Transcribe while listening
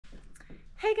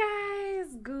Hey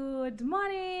guys, good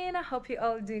morning. I hope you're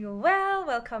all doing well.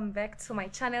 Welcome back to my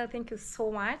channel. Thank you so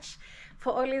much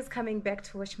for always coming back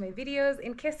to watch my videos.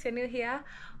 In case you're new here,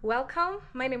 welcome.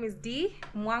 My name is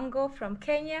Mwango from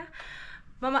Kenya,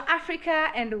 Mama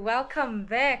Africa, and welcome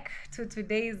back to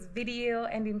today's video.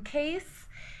 And in case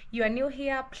you are new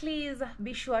here, please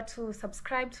be sure to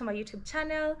subscribe to my YouTube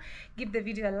channel, give the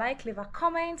video a like, leave a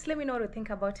comment, let me know what you think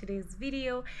about today's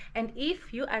video. And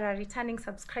if you are a returning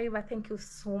subscriber, thank you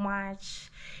so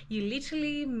much. You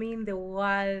literally mean the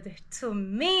world to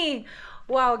me.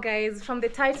 Wow guys, from the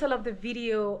title of the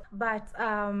video, but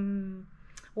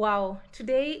wow,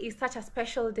 today is such a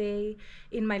special day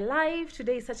in my life.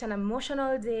 Today is such an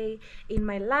emotional day in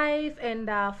my life, and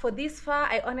for this far,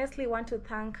 I honestly want to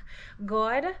thank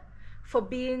God for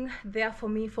being there for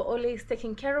me, for always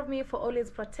taking care of me, for always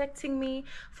protecting me,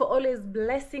 for always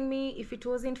blessing me. If it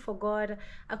wasn't for God,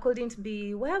 I couldn't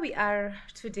be where we are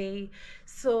today.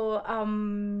 So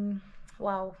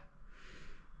wow,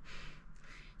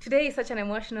 today is such an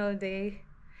emotional day.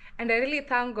 And I really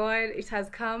thank God it has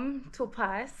come to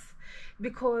pass,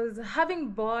 because having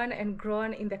born and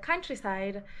grown in the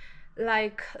countryside,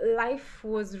 like, life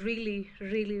was really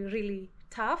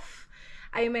tough.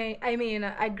 I mean,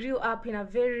 I grew up in a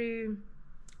very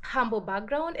humble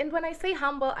background, and when I say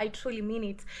humble, I truly mean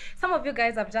it. Some of you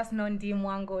guys have just known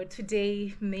Mwango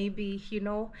today, maybe, you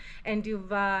know, and you've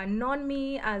known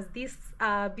me as this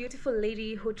beautiful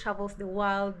lady who travels the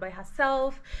world by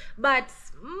herself, but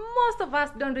most of us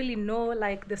don't really know,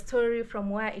 like, the story from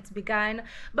where it began.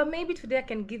 But maybe today I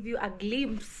can give you a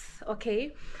glimpse,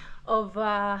 okay, of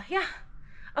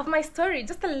of my story,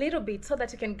 just a little bit, so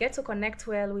that you can get to connect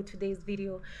well with today's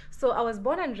video. So I was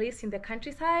born and raised in the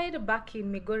countryside back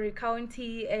in Migori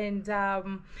County, and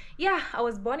yeah, I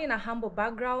was born in a humble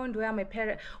background where my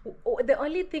parents, the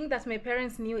only thing that my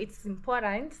parents knew it's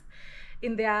important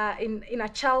in a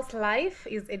child's life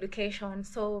is education.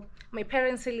 So my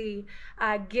parents really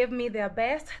gave me their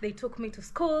best. They took me to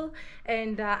school,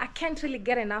 and I can't really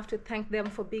get enough to thank them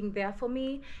for being there for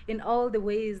me in all the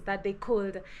ways that they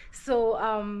could. So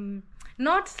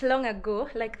not long ago,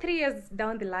 like 3 years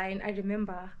down the line, I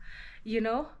remember, you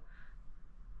know,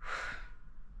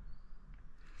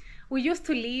 we used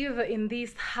to live in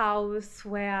this house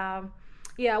where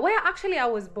actually I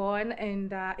was born,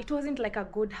 and it wasn't like a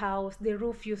good house. The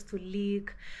roof used to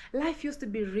leak. Life used to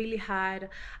be really hard.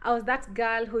 I was that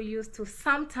girl who used to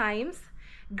sometimes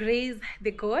graze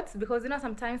the goats, because, you know,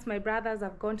 sometimes my brothers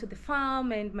have gone to the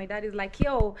farm and my dad is like,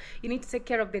 yo, you need to take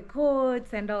care of the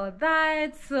goats and all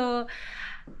that. So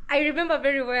I remember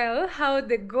very well how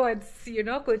the goats, you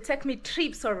know, could take me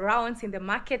trips or rounds in the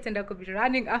market, and I could be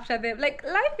running after them. Like,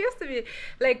 life used to be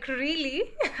like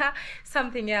really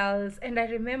something else. And I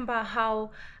remember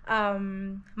how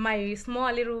my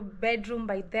small little bedroom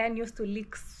by then used to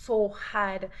leak so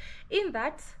hard, in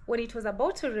that when it was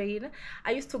about to rain,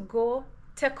 I used to go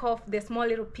take off the small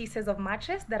little pieces of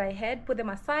mattress that I had, put them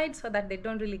aside so that they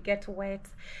don't really get wet.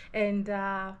 And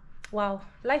wow,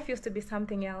 life used to be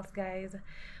something else, guys.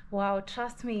 Wow,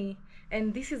 trust me.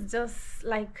 And this is just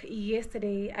like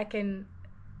yesterday. I can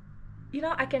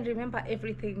remember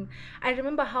everything. I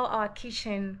remember how our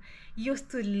kitchen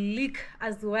used to leak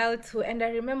as well too. And I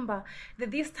remember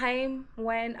that this time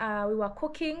when we were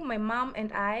cooking, my mom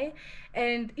and I,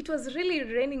 and it was really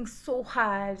raining so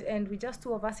hard, and we just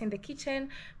two of us in the kitchen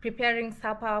preparing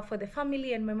supper for the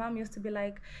family. And my mom used to be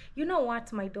like, you know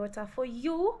what, my daughter, for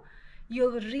you,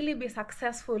 you'll really be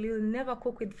successful. You'll never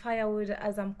cook with firewood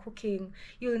as I'm cooking.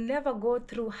 You'll never go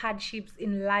through hardships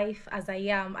in life as I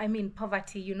am. I mean,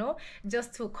 poverty, you know,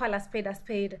 just to call a spade a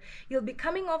spade. You'll be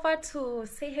coming over to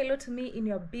say hello to me in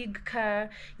your big car.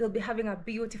 You'll be having a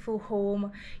beautiful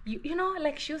home. You know,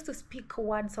 like, she used to speak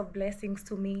words of blessings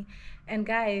to me. And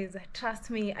guys, trust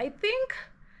me,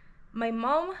 my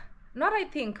mom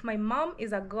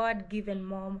is a God-given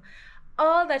mom.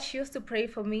 All that she used to pray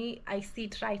for me, I see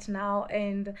it right now,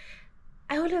 and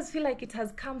I always feel like it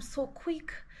has come so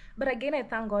quick. But again, I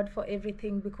thank God for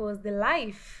everything, because the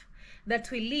life that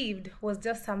we lived was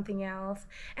just something else.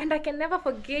 And I can never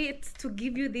forget to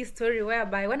give you this story,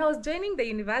 whereby when I was joining the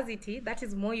university, that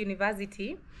is Mo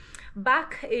University,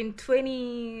 back in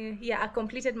I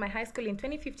completed my high school in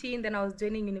 2015, then I was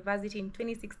joining university in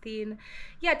 2016,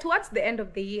 towards the end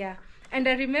of the year. And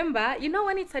I remember, you know,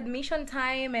 when it's admission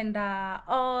time, and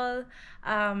all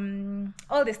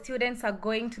the students are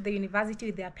going to the university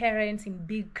with their parents in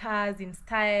big cars, in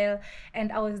style,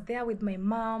 and I was there with my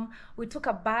mom. We took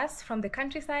a bus from the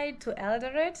countryside to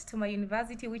Eldoret to my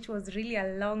university, which was really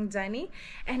a long journey.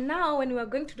 And now when we were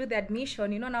going to do the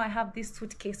admission, you know, now I have this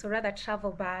suitcase, or rather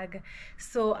travel bag.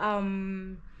 So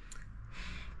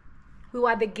we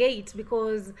were at the gate,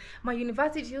 because my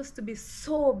university used to be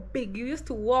so big. You used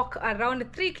to walk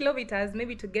around 3 kilometers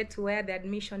maybe to get to where the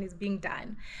admission is being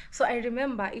done. So I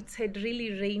remember it had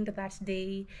really rained that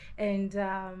day, and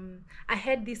I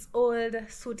had this old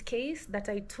suitcase that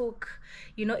I took.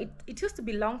 You know, it used to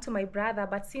belong to my brother,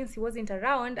 but since he wasn't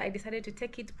around, I decided to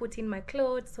take it, put in my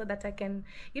clothes so that I can,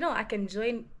 you know, I can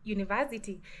join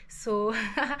university. So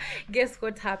guess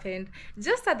what happened?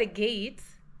 Just at the gate,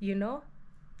 you know,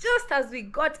 just as we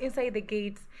got inside the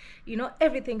gates, you know,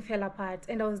 everything fell apart.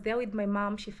 And I was there with my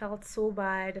mom. She felt so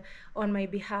bad on my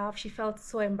behalf. She felt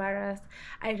so embarrassed.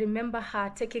 I remember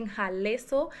her taking her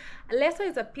leso. Leso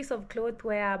is a piece of cloth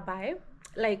whereby,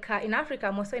 like in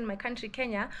Africa, more so in my country,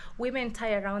 Kenya, women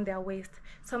tie around their waist.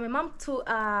 So my mom too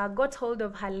got hold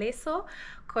of her leso.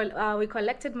 We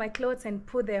collected my clothes and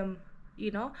put them, you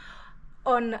know,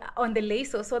 on the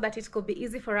leso so that it could be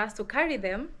easy for us to carry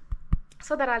them,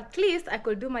 so that at least I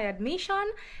could do my admission,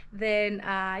 then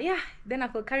then I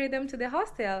could carry them to the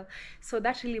hostel. So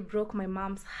that really broke my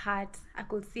mom's heart. I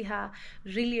could see her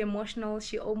really emotional.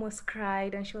 She almost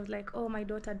cried, and she was like, "Oh, my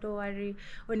daughter, don't worry.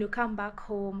 When you come back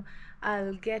home,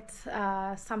 I'll get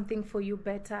something for you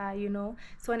better," you know.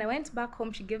 So when I went back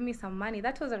home, she gave me some money.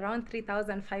 That was around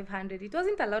 3,500. It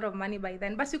wasn't a lot of money by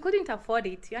then, but she couldn't afford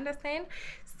it, you understand?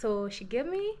 So she gave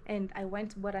me, and I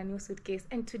went to bought a new suitcase.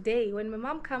 And today, when my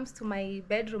mom comes to my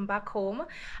bedroom back home,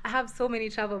 I have so many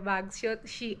travel bags.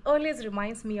 She always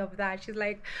reminds me of that. She's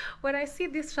like, when I see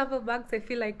these travel bags, I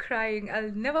feel like crying.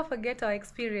 I'll never forget our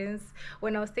experience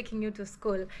when I was taking you to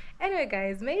school. Anyway,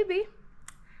 guys, maybe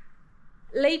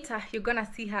later you're gonna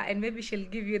see her, and maybe she'll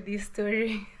give you this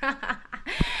story.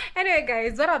 Anyway,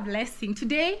 guys, what a blessing.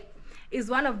 Today is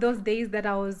one of those days that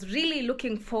I was really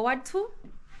looking forward to,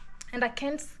 and I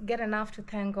can't get enough to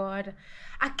thank God.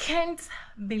 I can't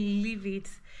believe it.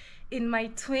 In my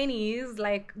 20s,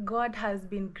 like, God has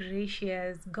been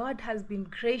gracious. God has been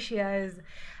gracious.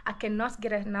 I cannot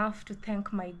get enough to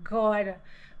thank my God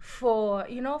for,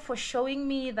 you know, for showing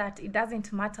me that it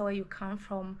doesn't matter where you come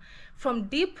from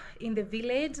deep in the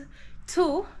village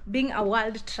to being a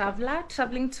world traveler,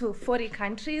 traveling to 40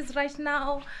 countries right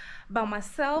now by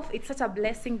myself. It's such a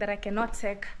blessing that I cannot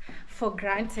take for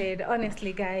granted,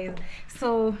 honestly, guys.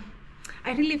 So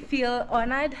I really feel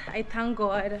honored. I thank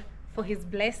God for his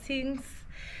blessings.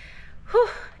 Whew,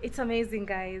 it's amazing,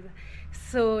 guys.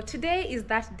 So today is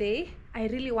that day. I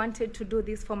really wanted to do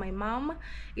this for my mom.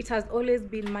 It has always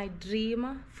been my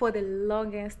dream for the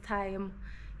longest time,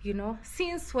 you know,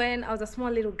 since when I was a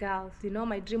small little girl. You know,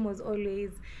 my dream was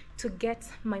always to get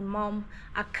my mom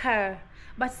a car.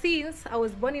 But since I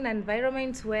was born in an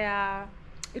environment where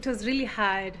it was really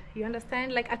hard, you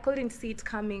understand, like, I couldn't see it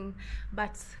coming,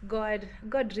 but God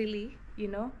really, you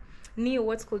know, knew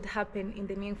what could happen in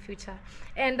the near future.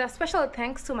 And a special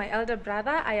thanks to my elder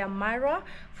brother, Ayamaro,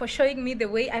 for showing me the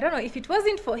way. I don't know, if it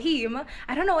wasn't for him,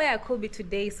 I don't know where I could be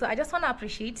today. So I just want to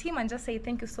appreciate him and just say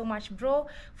thank you so much, bro,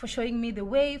 for showing me the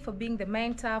way, for being the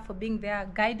mentor, for being there,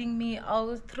 guiding me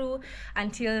all through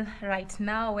until right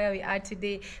now where we are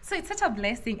today. So it's such a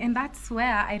blessing, and that's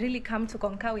where I really come to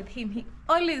concur with him. He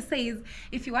always says,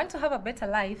 if you want to have a better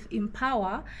life,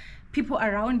 empower people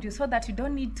around you so that you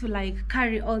don't need to, like,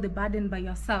 carry all the burden by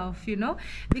yourself, you know.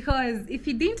 Because if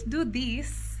he didn't do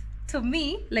this to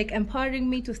me, like empowering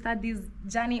me to start this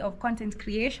journey of content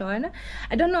creation,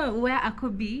 I don't know where I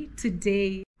could be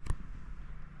today.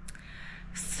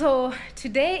 So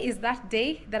today is that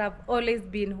day that I've always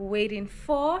been waiting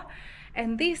for,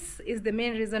 and this is the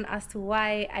main reason as to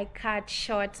why I cut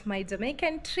short my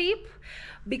Jamaican trip,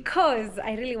 because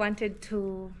I really wanted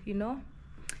to, you know,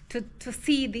 to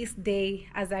see this day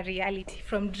as a reality,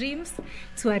 from dreams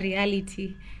to a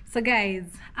reality. So guys,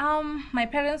 my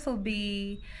parents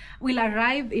will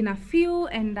arrive in a few,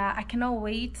 and I cannot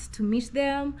wait to meet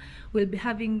them. We'll be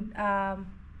having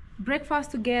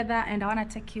breakfast together, and I want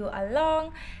to take you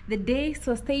along the day,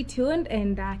 so stay tuned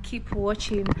and keep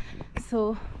watching.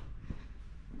 So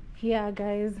yeah,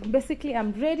 guys, basically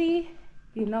I'm ready,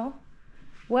 you know,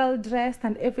 well dressed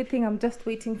and everything. I'm just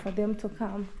waiting for them to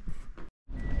come.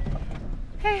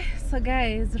 Hey, so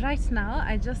guys, right now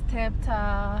I just stepped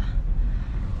out.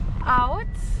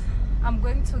 I'm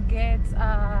going to get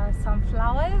some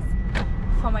flowers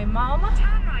for my mom.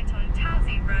 Turn right on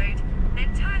Towsey Road,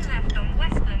 then turn left on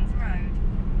Westlands Road.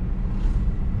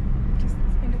 Just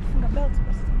spin the belt,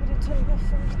 but somebody tell me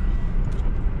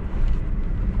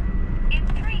In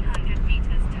 300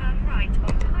 meters, turn right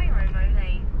on Pyromo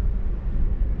Lane.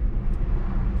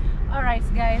 Alright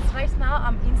guys, right now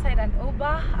I'm inside an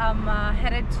Uber. I'm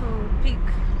headed to pick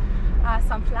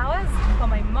some flowers for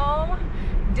my mom,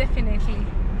 definitely.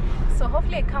 So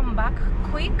hopefully I come back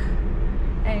quick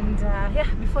and yeah,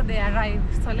 before they arrive.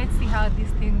 So let's see how this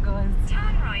thing goes.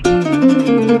 Turn right.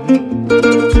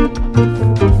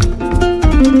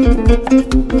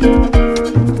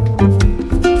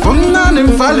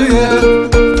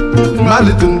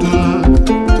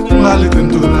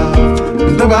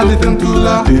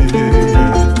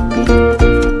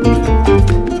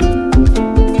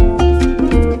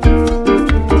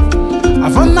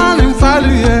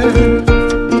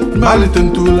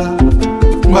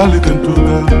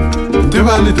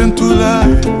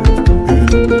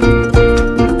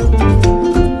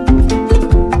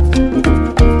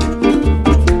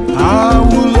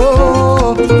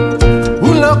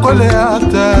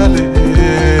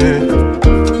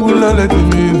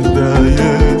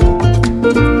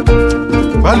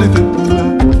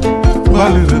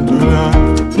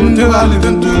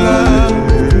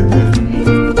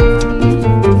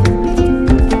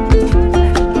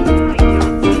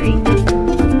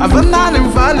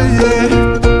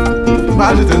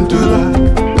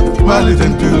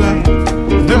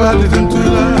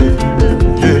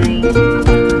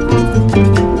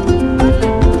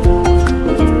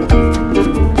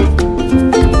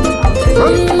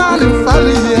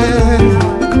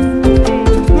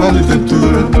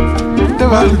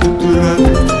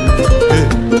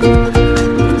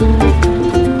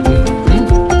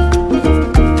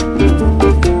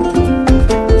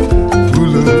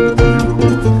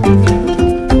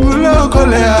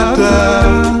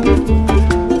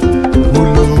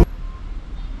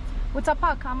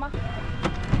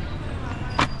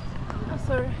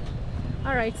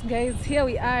 Alright guys, here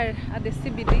we are at the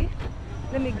CBD.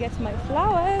 Let me get my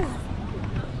flowers.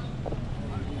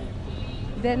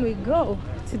 Then we go.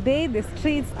 Today the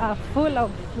streets are full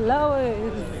of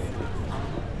flowers.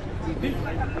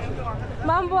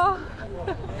 Mambo.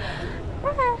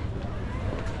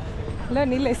 Leo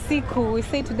ni ile siku. We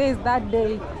say today is that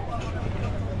day.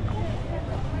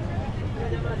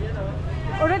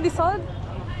 Already sold?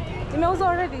 Imeuza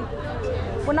already?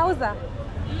 Unauza?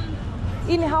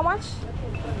 Hii ni how much?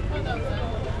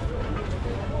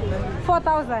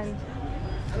 4,000.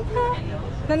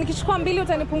 Na nikichukua mbili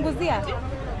utanipunguzia?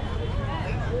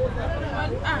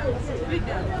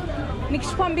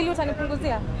 Nikichukua mbili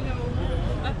utanipunguzia?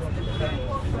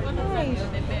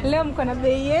 Leo mko na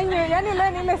bei yenu, yani leo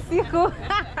ni ile siku.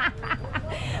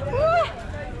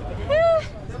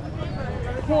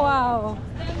 Wow.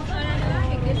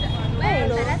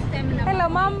 Hello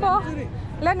mambo.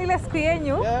 Leo ni ile siku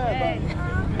yenu.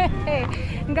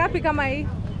 Ngapi kama hii?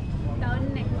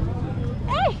 4,000.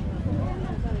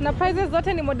 Na prices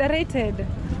zote ni moderated.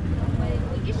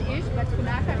 Ish, but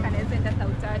kuna haka kanaweza enda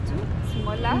 3,000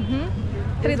 smaller.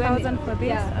 3,000 for this.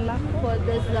 Yeah. For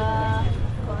this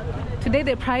today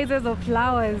the prices of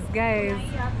flowers, guys.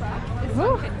 this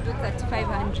one can do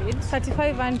 3,500.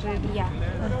 3,500. Yeah.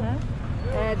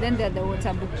 Then there are the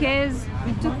water bouquets,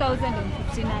 2,000 and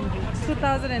 1,500.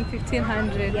 2,000 and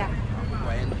 1,500. Yeah.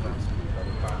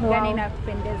 Wow. Gani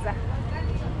inakupendeza?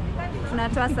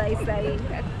 Tunatoa sahi.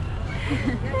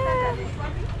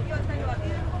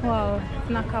 Wow,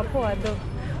 tunakaa poa though.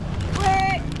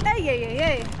 Hey.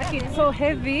 Okay, it's so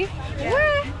heavy.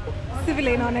 Si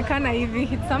vile inaonekana hivi.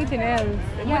 It's something else.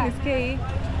 Yeah. One is K.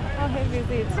 How heavy is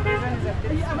it?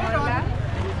 Smaller.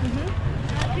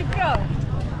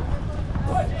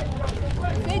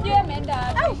 Sijui ameenda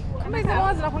wapi. Kama hizo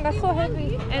mawa zinakwanga so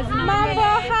heavy. Mambo, Mambo,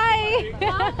 hi.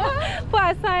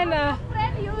 Poa sana.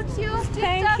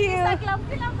 Thank you.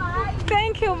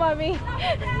 Thank you, mommy.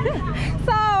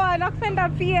 Sawa, nakupenda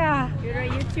pia. You're a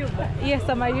YouTuber. Yes,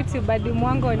 I'm a YouTuber.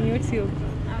 Mwango on YouTube.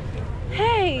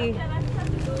 Hey.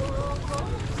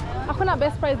 Hakuna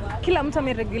best price. Kila mtu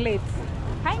ameregulate.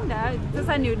 Kinda.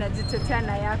 Sasa ni unajitetea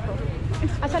na yako.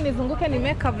 Acha nizunguke ni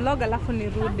make a vlog alafu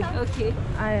nirudi. Okay.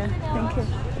 Aya, thank you.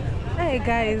 Hey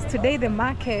guys, today the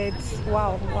market.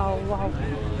 Wow.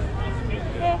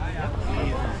 Yeah.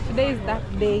 Today is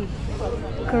that day.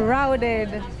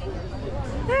 Crowded.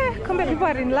 Kumbe people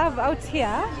are in love out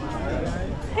here.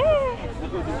 Hey.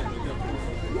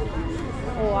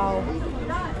 Wow.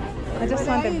 I just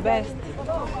want the best.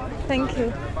 Thank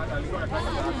you.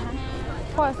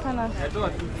 Poa sana.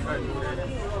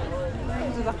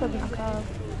 Hizo zako zinakaa.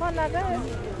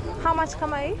 How much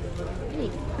kama hii?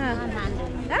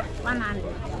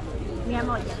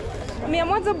 100.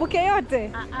 100 buke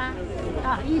yote?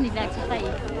 Hii ni 35.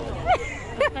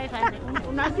 500.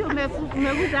 Unajua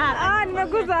umeguza hapa.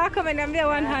 Nimeguza hako ameniambia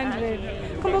 100.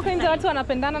 Kumbe huko nje watu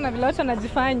wanapendana na vile watu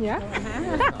wanajifanya.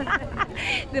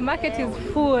 The market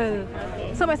is full.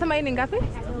 So umesema hii ni ngapi?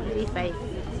 35.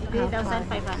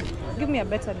 3,500. Give me a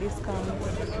better discount.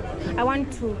 I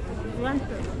want to. You want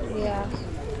to? Yeah.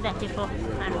 3400.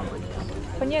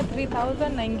 Fanyia 3000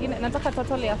 na ingine nataka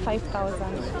total ya 5000.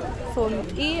 So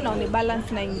hii na ni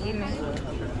balance na ingine.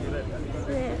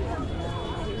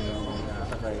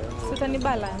 So tani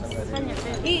balance.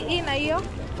 Hii na hiyo?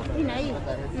 Hii na hiyo.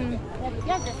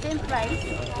 Just the same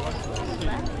price.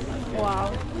 Wow,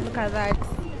 look at that.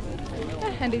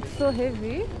 And it's so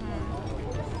heavy.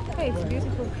 Hey, it's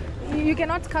beautiful. You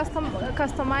cannot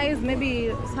customize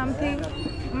maybe something.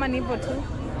 Ama ni hivyo tu.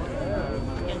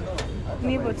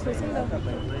 Ni hivyo tu, si ndio?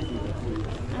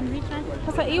 And which one?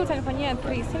 Sasa hii utanifanyia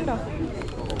 3, si ndio?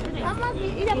 Yeah.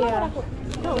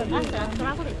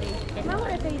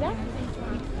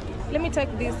 Let me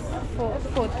take this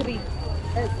for 3.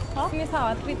 Sini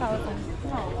sawa, 3,000. No,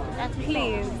 that's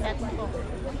Please. That's 4.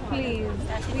 Please,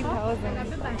 3,000.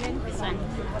 This one.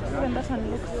 Even that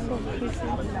one looks so pretty.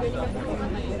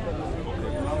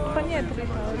 Fanyia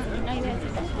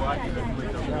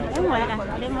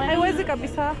 3,000. Haiwezi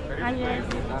kabisa. Haiwezi.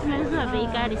 Tunauza bei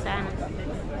kali sana.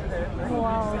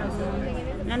 Wow.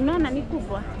 Na naona ni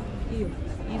kubwa.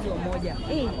 Hizo moja.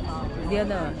 The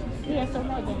other one. Hiyo sio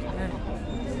moja.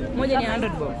 Moja ni 100 bob. 100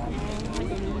 bob.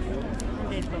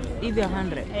 Hivi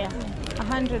 100. Yeah.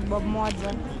 100 bob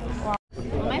moja. Wow.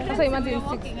 Sasa imagine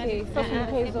 6K.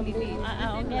 Sasa ni hizo mbili.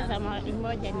 Ongeza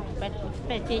moja ni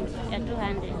per change ya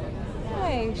 200.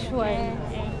 Hey, sure.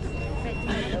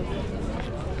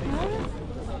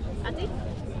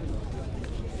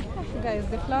 Guys,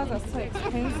 the flowers are so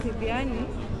expensive, yani.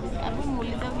 Hapo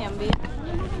muulize uniambie.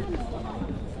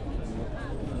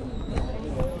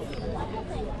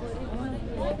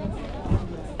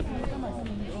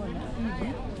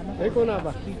 Iko na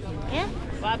hapa.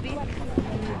 Wapi?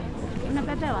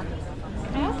 Unapepewa?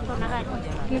 Kuna gari.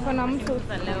 Niko na mtu.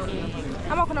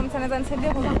 Ama kuna mtu anaweza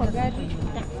nisaidia kukaa kwa gari?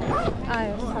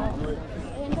 Aya, sawa.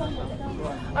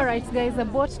 Alright guys, I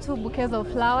bought 2 bouquets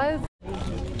of flowers.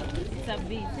 It's a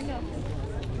bit.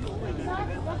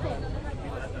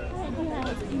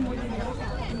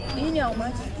 Hii ni how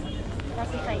much?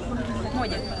 35.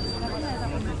 Moja.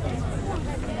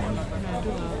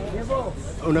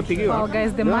 Unapigiwa? Wow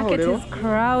guys, the market is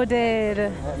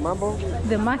crowded. Mambo?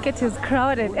 The market is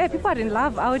crowded. Hey, people are in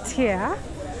love out here.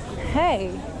 Hey.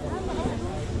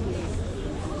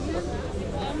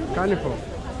 Carnival.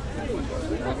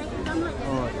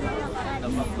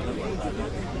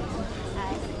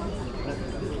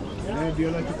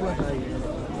 Ndio nachukua sasa hivi.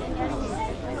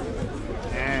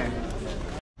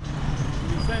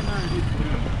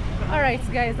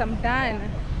 Alright guys, I'm done.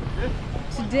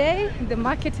 Today the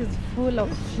market is full of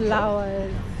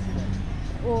flowers.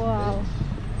 Wow.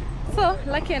 So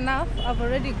lucky enough, I've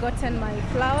already gotten my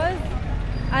flowers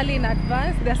early in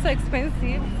advance. They're so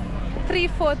expensive.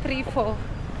 3,434.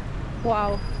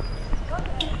 Wow.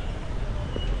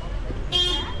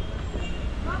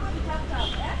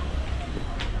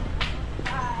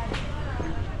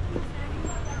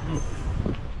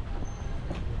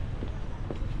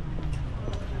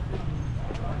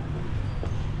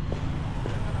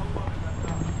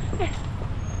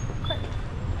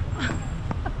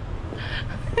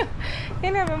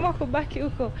 Yani ameamua kubaki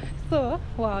huko. So,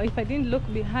 wow, if I didn't look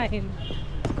behind,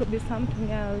 it could be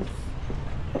something else.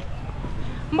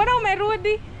 Mbona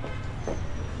umerudi?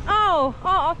 Oh,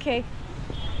 okay.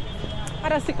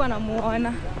 Hata sikuwa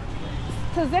namuona.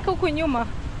 Tazeka huku nyuma.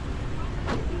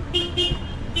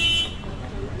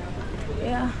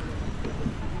 Yeah.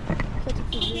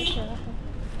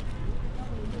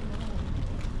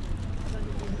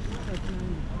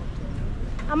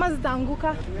 Ama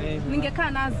zitaanguka?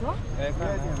 Ningekaa nazo?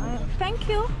 Thank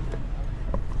you.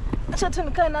 Acha tu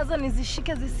nikae nazo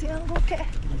nizishike zisianguke.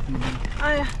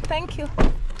 Aya, thank you.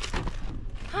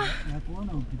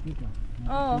 Nakuona ukipita.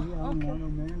 Oh, okay.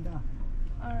 Umeenda.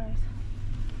 Alright.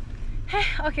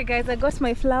 Okay guys, I got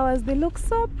my flowers. They look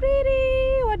so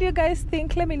pretty. What do you guys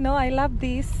think? Let me know. I love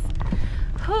this.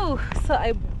 Whew. So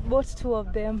I bought 2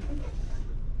 of them.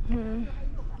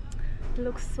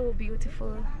 Looks so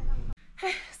beautiful.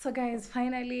 So guys,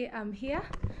 finally I'm here.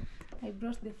 I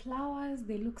brought the flowers.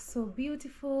 They look so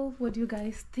beautiful. What do you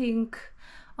guys think?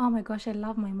 Oh my gosh, I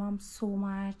love my mom so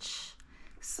much.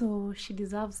 So she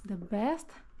deserves the best.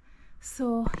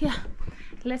 So yeah,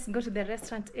 let's go to the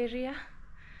restaurant area,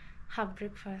 have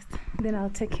breakfast, then I'll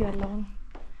take you along.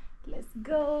 Let's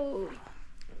go.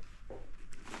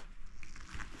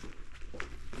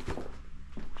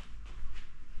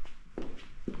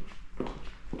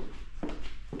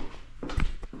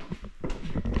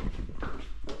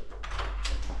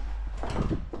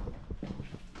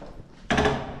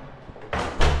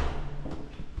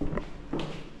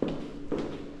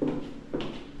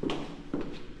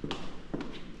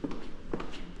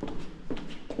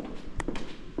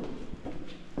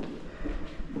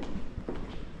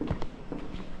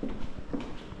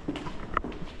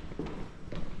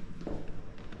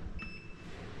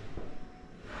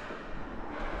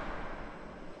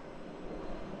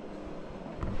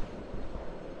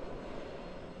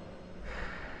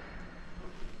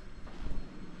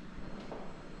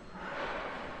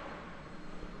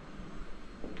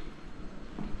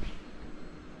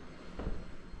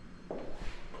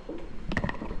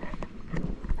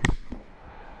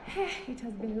 It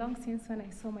has been long since when I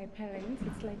saw my parents.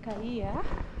 It's like a year.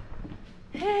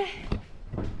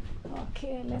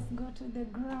 Okay, let's go to the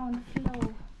ground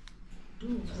floor.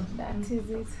 That is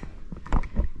it.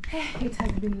 It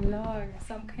has been long,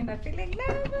 so I'm kind of feeling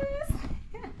nervous.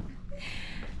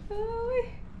 Oh,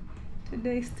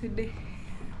 today is today.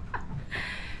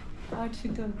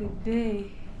 Outfit of the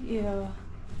day. Yeah.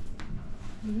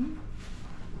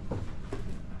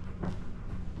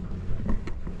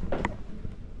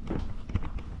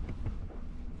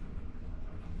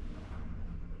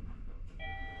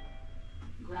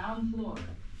 Ground floor.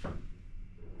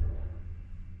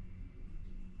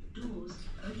 Doors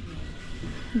open.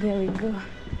 There we go.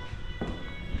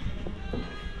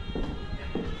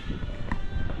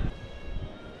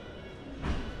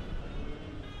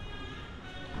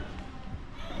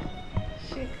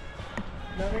 Shit.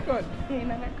 No record. Hey,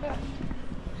 no record.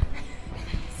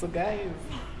 So guys,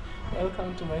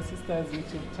 welcome to my sister's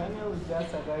YouTube channel. We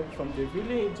just arrived from the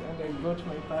village and I brought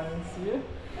my parents here.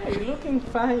 Hey, you're looking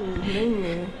fine,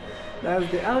 Mimi.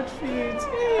 That's the outfit.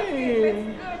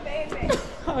 Hey.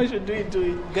 How should we do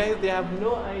it? Guys, they have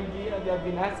no idea. They have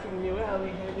been asking me where are we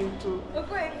heading to.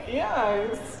 Okay. Yeah,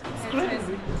 it's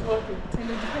crazy. It's okay.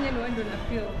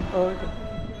 Okay.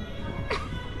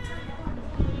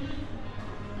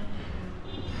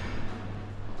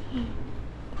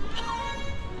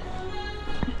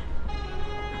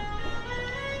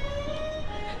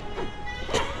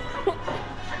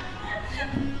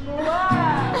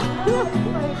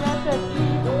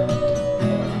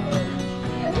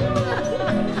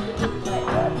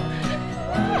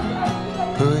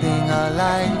 Putting our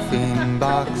life in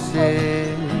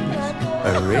boxes,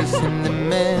 erasing the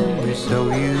memories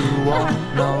so you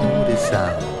won't notice.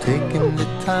 I'm taking the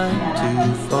time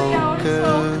to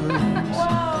focus.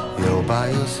 You're by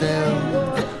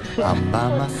yourself, I'm by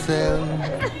myself.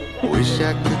 Wish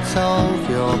I could solve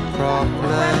your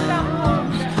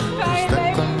problems. You're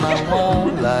stuck on my wall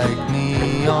like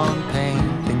neon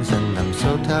paintings, and I'm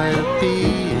so tired of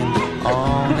being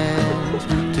honest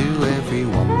to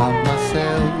everyone but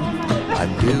myself. I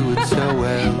do it so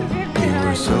well. We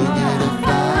were so good at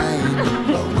flying,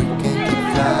 but we can't keep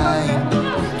flying.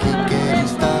 We keep getting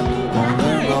stuck on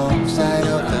the wrong side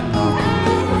of the mountain.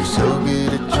 We were so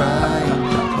good at trying,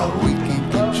 but we can't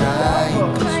keep trying,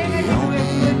 'cause we only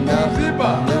end up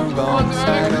on the wrong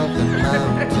side of the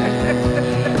mountain.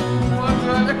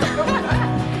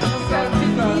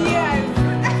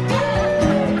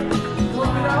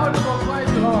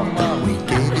 We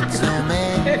gave it so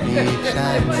many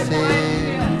chances.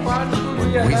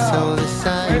 When we saw the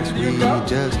signs, we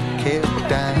just kept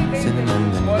dancing,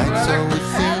 and the nights always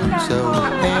seemed so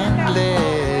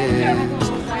endless.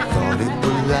 Thought it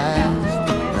would last,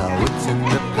 now it's in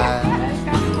the past.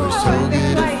 We were so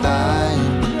good at flying,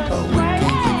 but we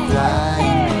can't keep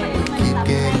flying. We keep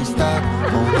getting stuck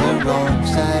on the wrong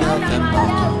side of the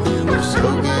mountain. We were so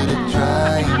good at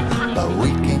trying, but we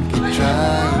can't keep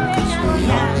trying, 'cause we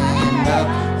only end up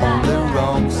on the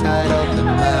wrong side of the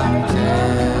mountain.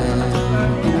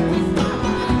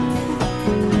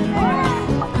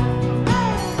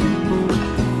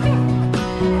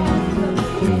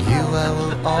 And you I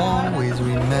will always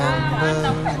remember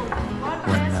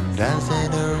when I'm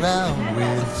dancing around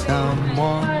with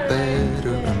someone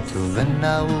better. Until then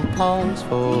I will pause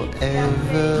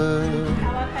forever.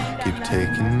 Keep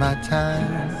taking my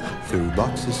time through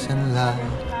boxes and light.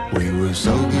 We were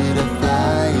so good at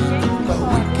flying, but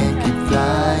we can't keep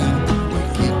flying. We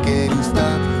keep getting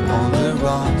stuck on the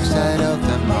wrong side of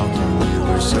the mountain. We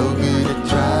were so good at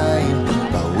trying,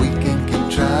 but we can't keep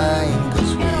trying,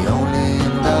 'cause we only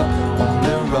end up on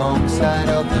the wrong side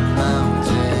of the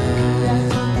mountain.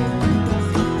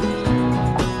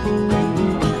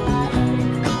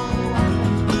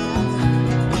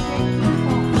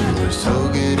 We were so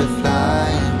good at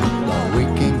flying, but we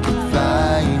can't keep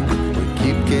flying. We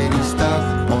keep getting stuck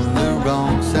on the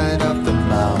wrong side of the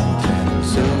mountain.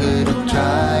 So good at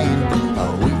trying,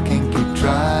 but we can't keep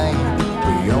trying.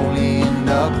 We only end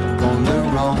up on the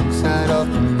wrong side of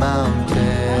the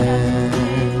mountain.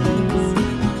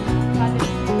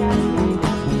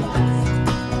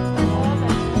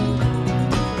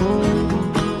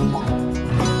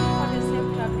 For the safe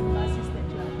traveling buses that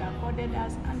you have afforded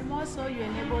us, and more so you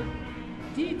enabled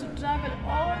Dee to travel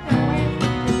all the way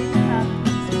from the Vietnam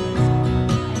to this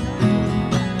place.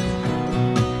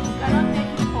 You cannot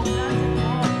take it for granted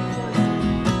more,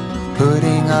 because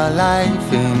Putting our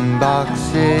life in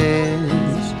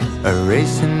boxes,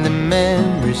 erasing the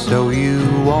memories so you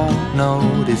won't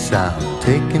notice. I'm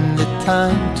taking the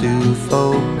time to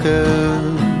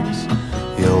focus.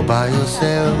 You're by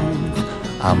yourself,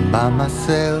 I'm by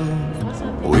myself.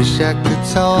 Wish I could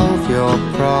solve your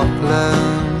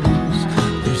problems.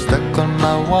 You're stuck on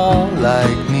my wall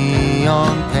like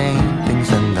neon paintings,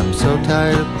 and I'm so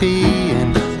tired of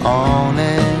being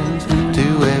honest to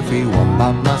everyone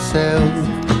but myself.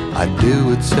 I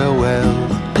do it so well.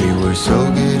 We were so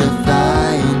good at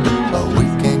flying, but we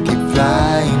can't keep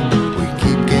flying. We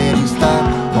keep getting stuck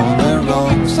on the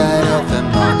wrong side of the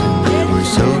mountain. We were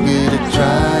so good at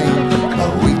trying,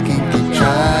 but we can't keep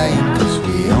trying, 'cause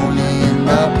we only end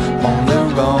up on the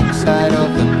wrong side of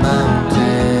the mountain.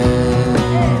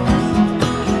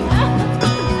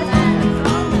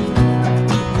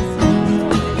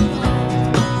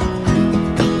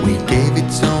 We gave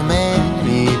it so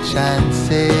many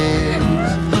chances.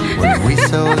 When we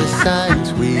saw the signs,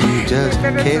 we just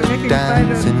kept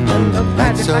dancing, and the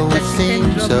nights always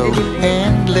seemed so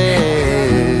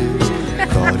endless.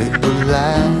 Thought it would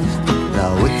last,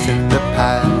 now it's in the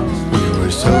past. We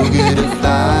were so good at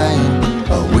flying,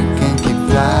 but we can't keep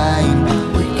flying.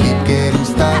 We keep getting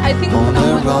stuck on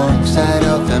the wrong side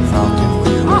of the mountain.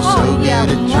 We were so good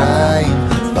at trying,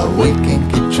 but we can't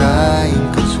keep trying,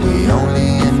 'cause we only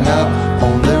end up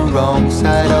on the wrong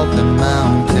side of the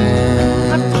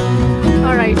mountain.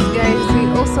 Alright guys, we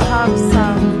also have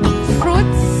some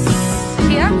fruits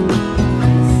here.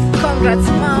 Congrats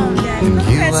mom. And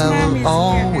you I will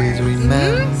always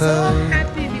remember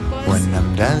when I'm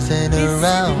dancing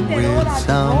around with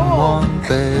someone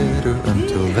better.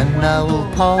 Until then I will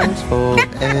pause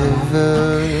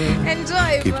forever.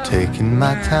 Enjoy. Keep taking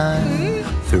my time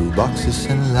through boxes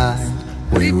and lines.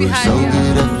 We were so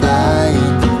good at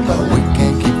flying, but we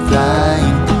can't keep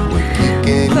flying. We keep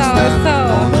getting stuck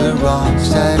on the wrong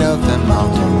side of the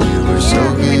mountain. We were so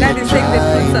good at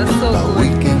trying, but we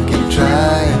can't keep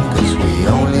trying, 'cause we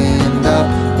only end up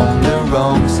on the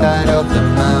wrong side of the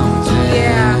mountain.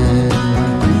 Yeah,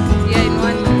 in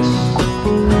one dish.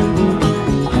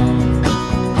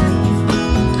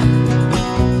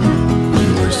 We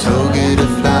were so good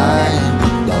at flying,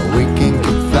 but we can't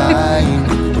keep flying.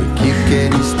 We keep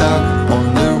getting stuck on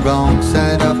the wrong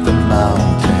side of the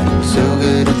mountain. So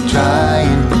good at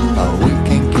trying, but we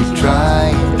can't keep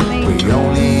trying. We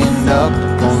only end up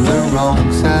on the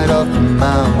wrong side of the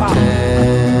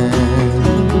mountain.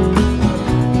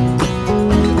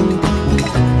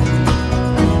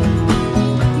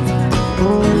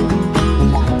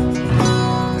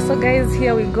 So guys,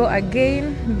 here we go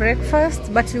again, breakfast,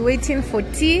 but we're waiting for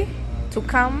tea to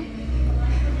come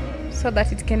so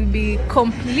that it can be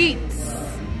complete.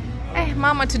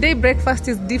 Mama, today breakfast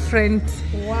is different.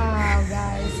 Wow,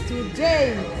 guys,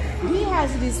 today he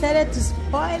has decided to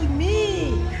spoil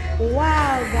me.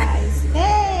 Wow, guys,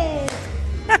 hey,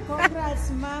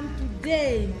 congrats, mom,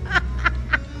 today.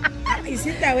 Is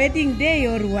it a wedding day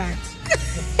or what?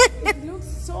 It looks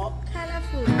so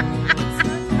colorful. It's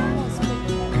not normal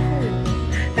spectacle food.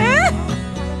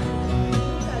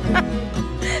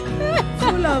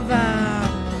 Full of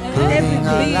Putting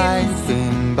our everything. life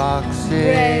in boxes,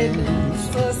 Bread,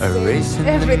 erasing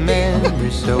the everything.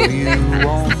 memories so you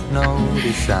won't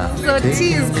notice. I'm So tea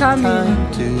taking is the coming.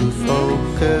 time to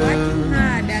focus.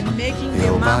 Hard and making the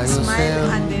You're by mom smile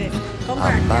yourself, and the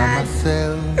I'm by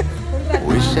myself.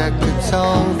 Wish I could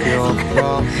solve your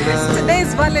problems. Today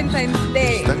is Valentine's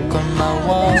Day. Stuck on my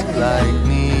wall like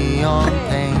neon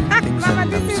paintings, Mama, and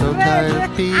this I'm is so red. tired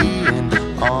of being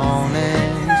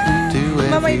honest to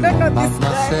Mama, you don't know everyone but this guy.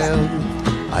 myself.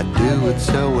 I do it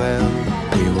so well.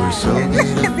 We were so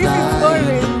good at This is flying,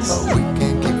 orange. but we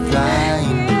can't keep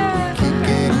flying. We keep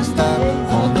getting stuck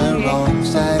on the wrong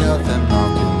side of the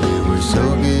mountain. We were so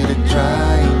good at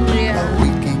trying, but we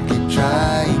can't keep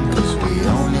trying, 'cause we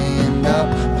only end up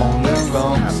on the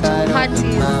wrong side of the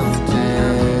Parties.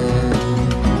 mountain.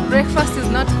 Breakfast is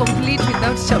not complete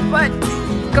without chapati.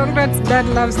 Congrats, Dad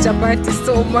loves chapati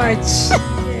so much.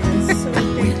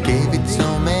 We gave it so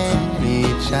many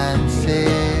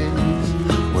chances.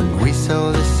 When we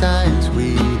saw the signs,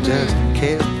 we just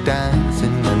kept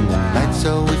dancing, and the nights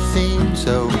always seemed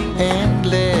so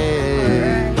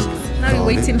endless. Now we're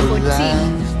waiting for tea.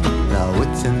 Now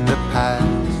it's in the past.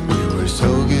 We were so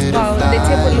good Wow, at the flying,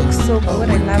 table looks so but good.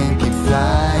 we I love can't it. keep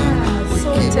flying. We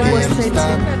keep table getting setting.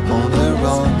 stuck on the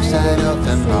wrong side of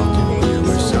the mountain. We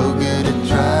were so good at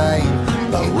trying,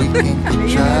 but we can't keep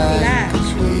trying,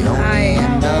 'cause we only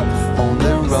end up on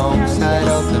the wrong side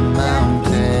of the mountain.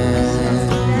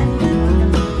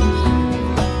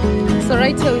 So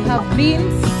right here we have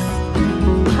beans,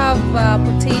 we have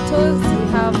potatoes, we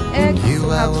have eggs, You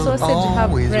you I have will sausage, you have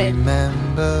always bread,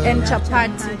 remember and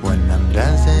chapati. when I'm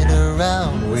dancing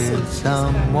around with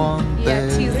someone Yeah,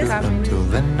 tea's better. coming. Until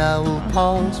then I will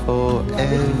pause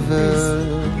forever.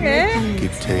 Eh?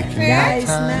 Keep taking my Guys,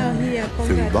 now time here,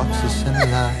 through congrats, boxes mom.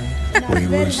 and light. We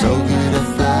were so good at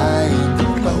flying,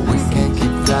 but we can't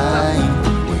keep flying.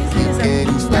 We keep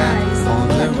getting stuck on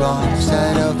the wrong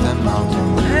side of the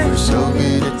mountain. We were so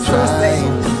good at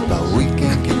trying, but we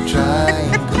can't keep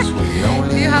trying, 'cause we only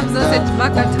Do you have end sausage up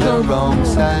back at on the home? wrong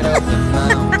side of the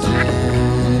mountain.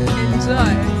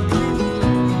 Enjoy.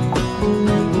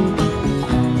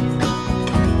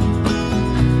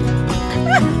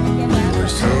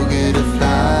 We're so good at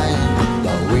flying,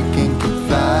 but we can't keep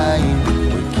flying.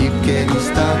 We keep getting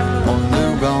stuck on the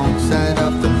wrong side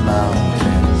of the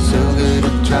mountain. So good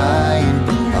at trying,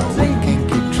 but we can't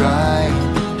keep trying.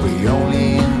 We only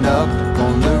end up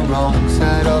on the wrong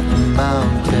side of the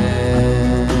mountain.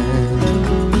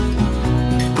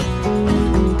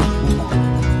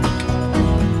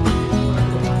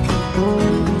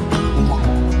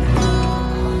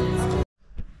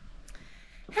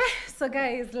 So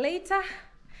guys, later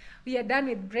we are done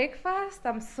with breakfast.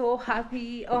 I'm so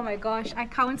happy. Oh my gosh, I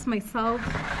count myself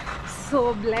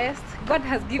so blessed. God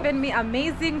has given me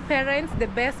amazing parents, the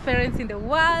best parents in the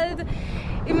world.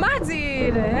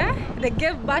 Imagine, they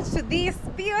gave birth to this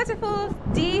beautiful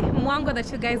Mwango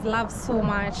that you guys love so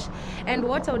much. And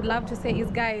what I would love to say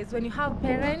is, guys, when you have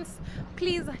parents,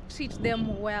 please treat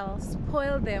them well,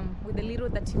 spoil them with the little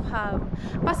that you have.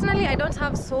 Personally, I don't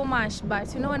have so much,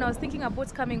 but you know, when I was thinking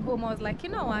about coming home, I was like, you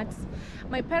know what,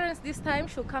 my parents this time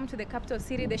should come to the capital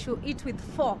city. They should eat with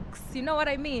forks, you know what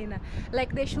I mean?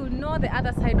 Like, they should know the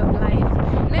other side of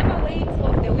life. Never wait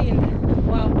for the wind.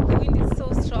 Wow, the wind is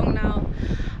so strong now.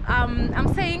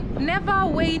 I'm saying never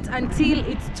wait until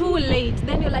it's too late.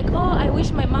 Then you're like, oh, I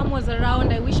wish my mom was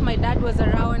around, I wish my dad was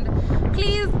around.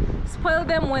 Please spoil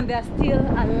them when they're still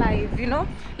alive, you know.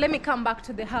 Let me come back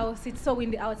to the house, it's so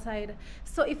windy outside.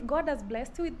 So if God has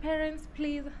blessed you with parents,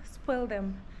 please spoil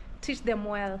them, teach them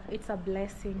well. It's a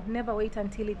blessing. Never wait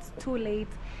until it's too late.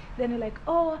 Then you're like,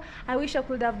 oh, I wish I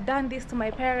could have done this to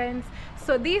my parents.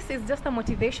 So this is just a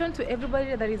motivation to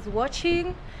everybody that is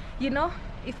watching. You know,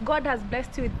 if God has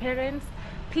blessed you with parents,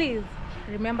 please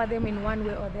remember them in one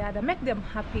way or the other. Make them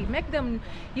happy, make them,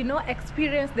 you know,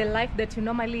 experience the life that you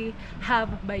normally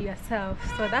have by yourself.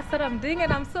 So that's what I'm doing,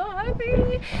 and I'm so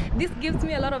happy. This gives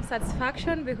me a lot of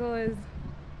satisfaction because,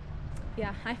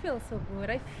 yeah, I feel so good.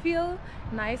 I feel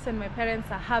nice when my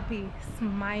parents are happy,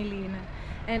 smiling.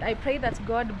 And I pray that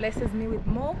God blesses me with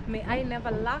more. May I never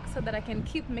lack, so that I can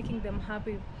keep making them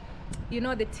happy. You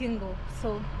know, the tingle.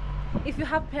 So if you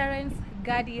have parents,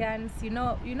 guardians, you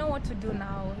know what to do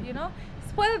now. You know,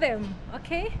 spoil them,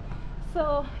 okay?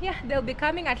 So yeah, they'll be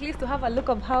coming at least to have a look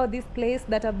of how this place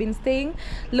that I've been staying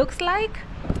looks like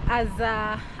as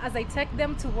I take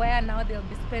them to where now they'll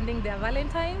be spending their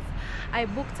Valentines. I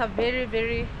booked a very,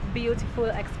 very beautiful,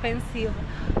 expensive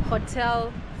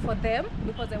hotel for them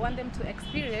because I want them to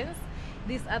experience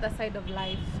this other side of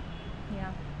life.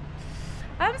 Yeah,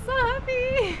 I'm so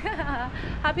happy.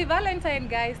 Happy Valentine,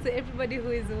 guys, to everybody who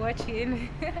is watching.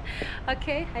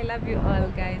 Okay, I love you all,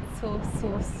 guys, so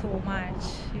much,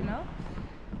 you know.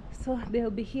 So they'll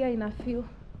be here in a few.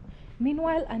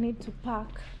 Meanwhile, I need to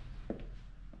pack.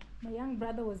 My young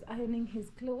brother was ironing his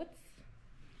clothes,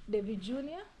 David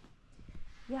Jr.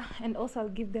 Yeah, and also I'll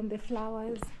give them the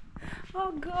flowers.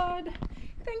 Oh God,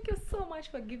 thank you so much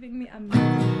for giving me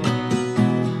amazing.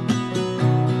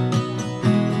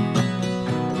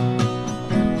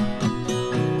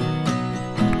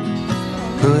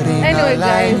 Anyway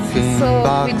guys, so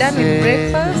we done with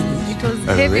breakfast. It was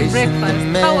heavy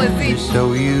breakfast. How was it?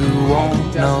 So you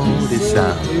won't notice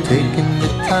I'm taking the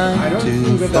time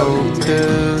to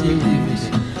focus.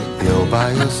 You're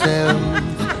by yourself,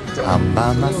 I'm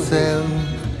by myself.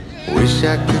 Wish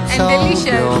I could solve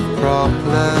your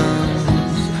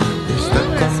problems. They're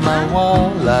stuck on my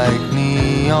wall like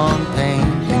neon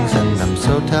paintings, and I'm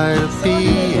so tired of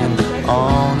being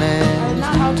honest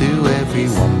to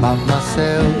everyone but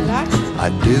myself. I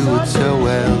do it so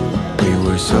well. We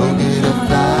were so good at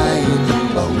flying,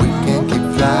 but we can't keep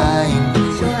flying.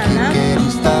 We keep getting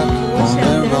stuck on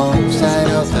the wrong side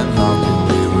of the mountain.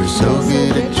 We were so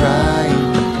good at trying,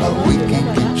 but we can't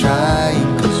keep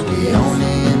trying, 'cause we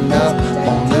only end up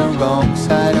on the wrong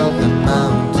side of the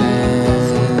mountain.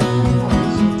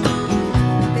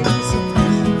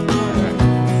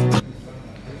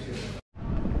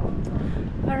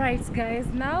 Alright guys,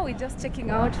 now we're just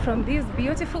checking out from this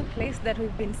beautiful place that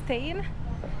we've been staying.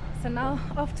 So now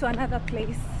off to another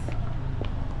place.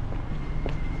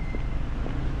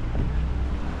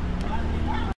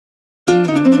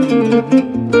 Okay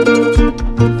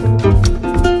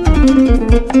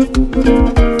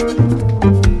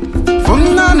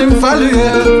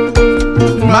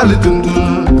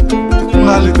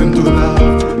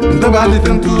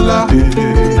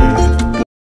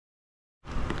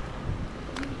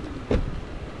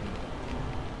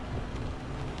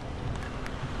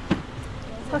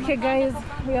guys,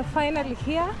 we are finally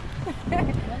here. We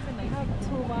have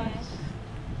too much.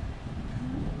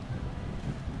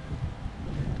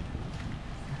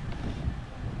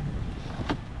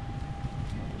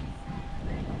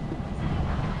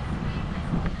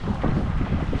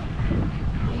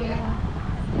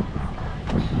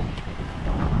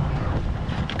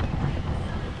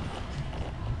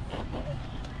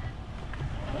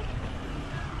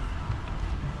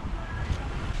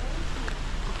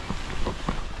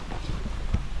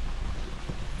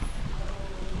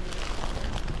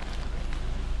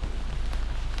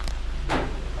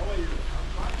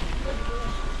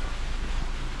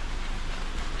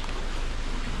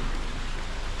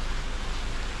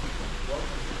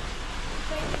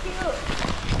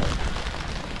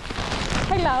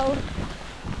 Hello.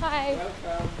 Hi.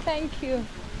 Welcome. Thank you.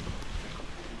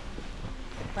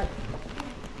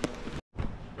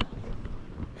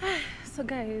 So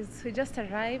guys, we just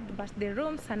arrived, but the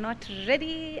rooms are not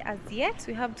ready as yet.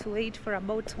 We have to wait for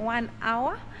about 1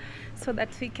 hour so that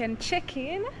we can check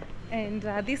in. And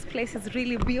this place is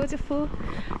really beautiful.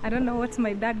 I don't know what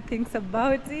my dad thinks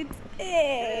about it.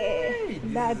 Hey,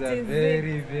 This is a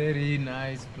very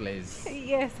nice place.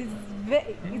 Yes,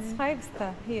 it's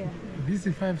 5-star here. This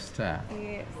is 5-star.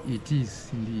 Yes. It is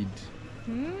indeed.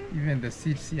 Even the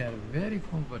seats here are very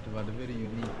comfortable and very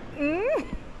unique.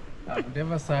 I've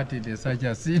never sat in such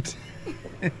a seat.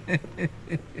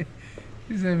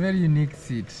 It's a very unique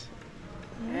seat.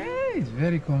 It's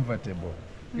very comfortable.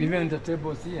 Even the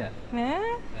tables here are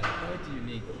quite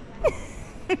unique.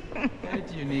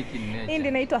 Quite unique in nature. Hindi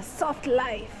inaitwa soft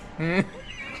life.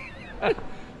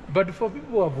 But for people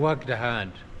who have worked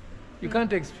hard, you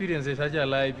can't experience such a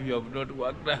life if you have not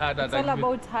worked hard. It's all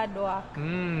about hard work.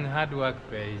 Hard work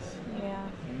pays. Yeah.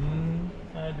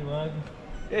 Hard work.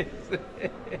 It's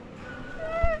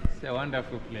a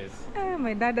wonderful place.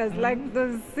 My dad has liked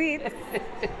those seats.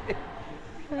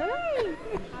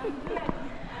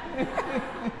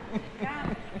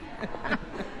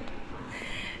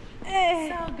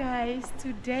 So guys,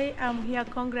 today I'm here,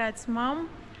 congrats mom,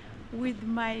 with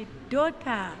my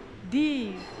daughter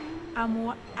D.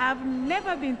 I've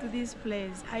never been to this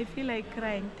place. I feel like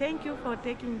crying. Thank you for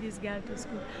taking this girl to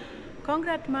school.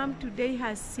 Congrats mom today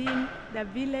has seen the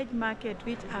village market,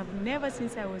 which I've never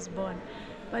since I was born.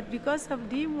 But because of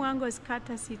D Mwango's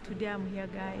courtesy, today I'm here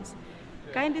guys.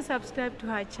 Kindly subscribe to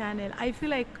her channel. I feel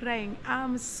like crying.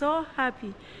 I'm so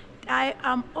happy. I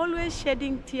am always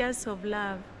shedding tears of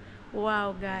love.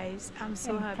 Wow, guys, I'm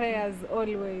so happy. Prayers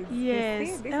always. Yes. You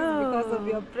see, this is because of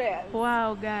your prayers.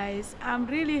 Wow, guys, I'm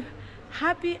really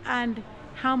happy and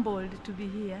humbled to be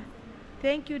here.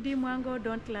 Thank you, D Mwango.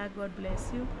 Don't lag. God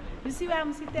bless you. You see where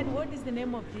I'm seated? What is the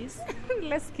name of this?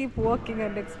 Let's keep walking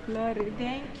and exploring.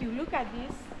 Thank you. Look at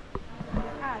this. The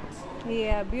art.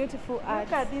 Yeah, beautiful art.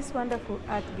 Look at this wonderful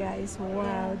art, guys.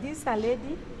 Wow. This is a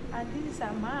lady and this is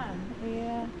a man.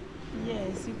 Yeah.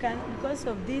 Yes, you can, because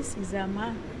of this is a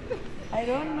man. I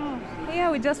don't know. Yeah,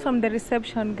 we're just from the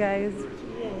reception, guys.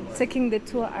 Yes. Taking the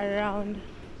tour around.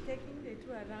 Taking the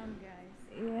tour around, guys.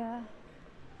 Yeah.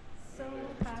 So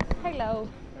happy. Hello.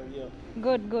 How are you?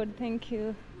 Good, good. Thank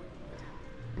you.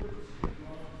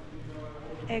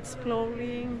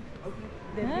 Exploring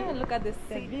the, Look at the the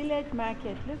sea. village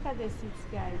market. Look at the seats,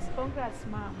 guys. Congrats,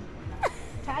 mom.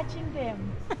 Touching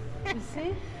them. You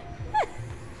see?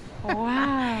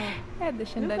 Wow. Yeah, the Look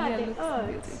chandelier at the looks earth.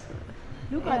 beautiful.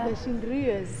 Look at the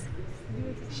chandeliers.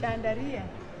 Chandelier.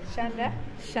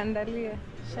 Chandelier.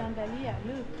 Chandelier.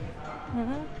 Look.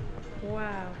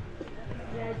 Wow.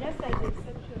 Yeah, just like the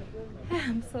reception.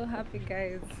 I'm so happy,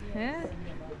 guys. Yeah.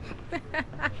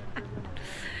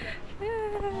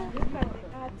 Look at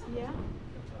the art here.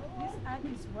 This art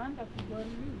is wonderful.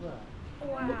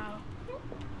 Wow.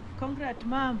 Congrats,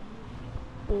 mom.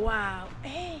 Wow.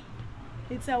 Hey,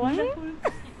 it's a wonderful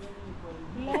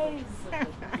place.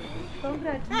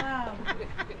 Congrats, mom.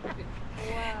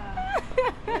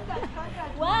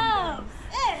 Wow. Wow!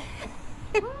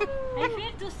 I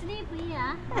feel to sleep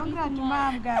here. Congrats,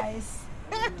 mom, guys.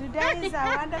 Today is a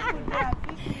wonderful day.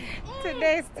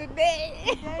 Today is today.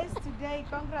 Today is today.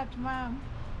 Congrats, mom.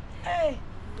 Hey.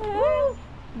 Woo.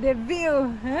 The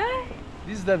view. Huh?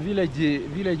 This is the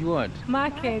village what?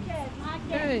 Market.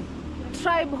 Hey.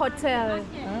 Tribe Hotel.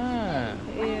 Ah.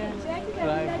 Yeah. Check the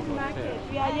Tribe village hotel. market.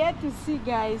 We are here to see,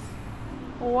 guys.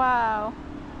 Wow.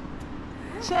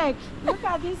 Check. Look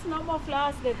at these normal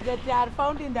flowers that are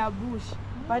found in the bush.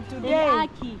 But today,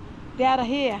 Aki. they are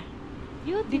here.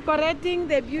 Beautiful. Decorating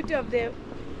the beauty of the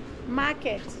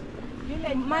market.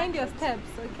 Mind your steps,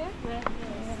 okay?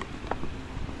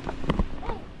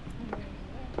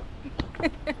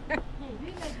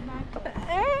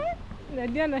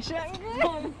 Nadia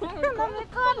anashangaa.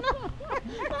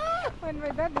 When my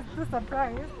dad is too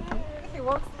surprised, he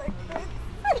walks like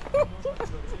this.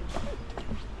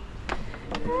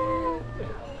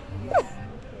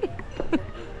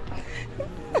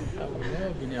 I've never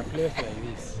been in a place like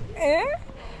this. Eh?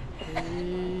 I've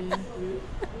never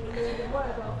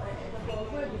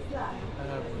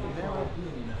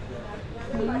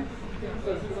been in a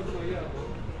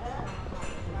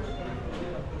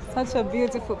Such a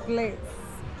beautiful place.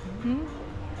 Hmm?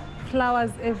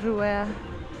 Flowers everywhere.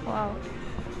 Wow.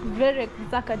 Very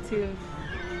executive.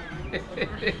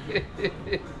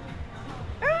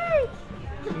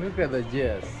 Look at the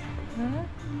jazz. Huh?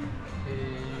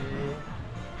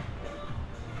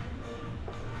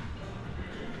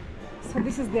 So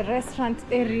this is the restaurant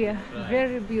area.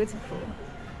 Very beautiful.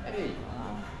 Hey.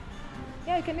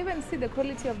 Yeah, you can even see the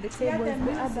quality of the tables.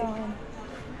 The other one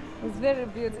is very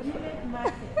beautiful.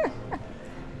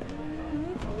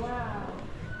 Wow.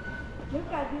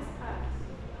 Look at this art.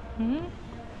 Hmm? Look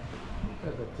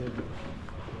at the table.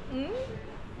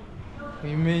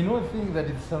 You may not think that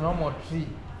it's a normal tree.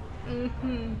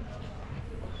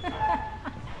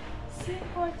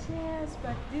 Simple chairs,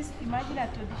 but this, imagine a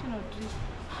traditional tree.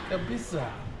 Kabisa.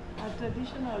 A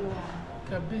traditional one.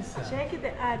 Kabisa. Check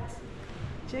the art.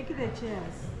 Check the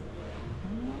chairs.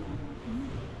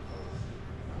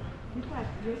 People are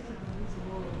creative in this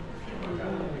world.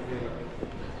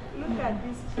 Look at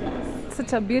these chairs.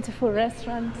 Such a beautiful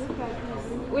restaurant. Look at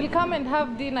this. We'll come and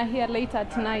have dinner here later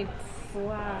tonight.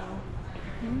 Wow.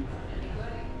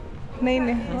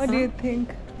 Nene, what do you think?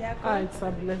 They are Ah, called it's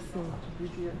a blessing to be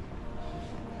here.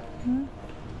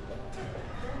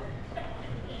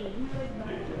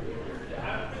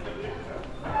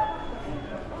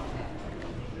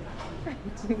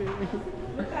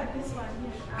 Look at this one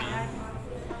here. I like it.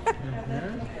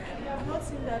 You have not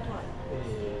seen that one.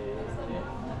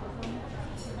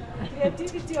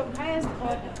 Creativity of highest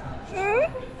order.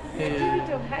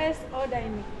 Creativity of highest order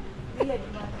in village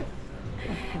market.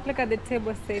 Look at the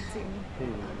table setting.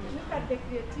 Look at the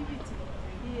creativity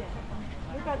here.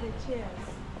 Look at the chairs.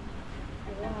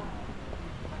 Wow.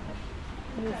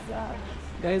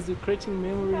 Guys, we're creating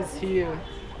memories here.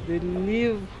 They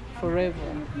live forever.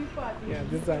 People are Yeah,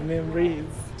 these are memories.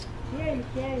 here in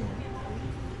Kenya.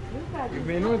 Look at You this.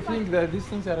 may not think that these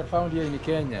things are found here in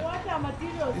Kenya. What are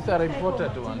materials? These are What type of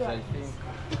imported ones, I materials? think.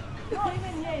 No,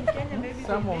 even here in Kenya, maybe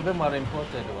Some they of them are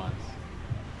imported ones.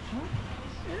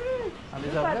 And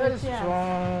it's a Look at very the chairs.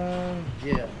 strong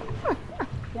gel.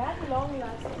 They are long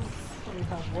lasting. We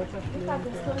have water Look at flowing the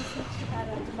there. stones which are at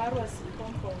Marwa's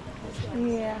compound. This one.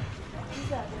 Yeah.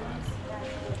 These are the ones.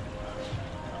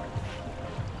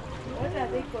 What are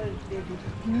they called, baby?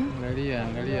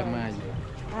 Angalia maji.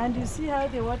 And you see how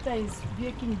the water is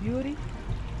making beauty?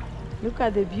 Look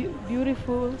at the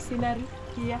beautiful scenery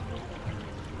here.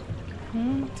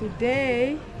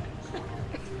 Today,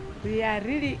 we are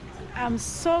really, I'm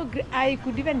so, I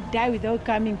could even die without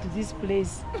coming to this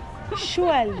place.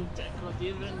 Surely.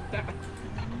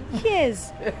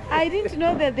 Yes, I didn't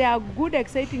know that there are good,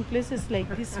 exciting places like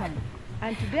this one.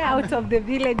 And today, Out of the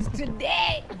village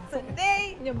today.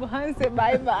 Today, Nyabuhan say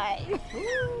bye-bye.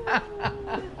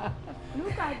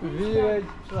 look at this Village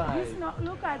one. tribe.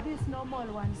 Look at these normal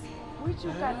ones, which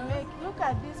you can make. Look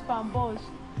at these bamboos.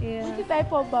 Yeah. Which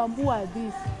type of bamboo are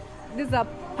these? These are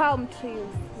palm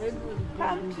trees.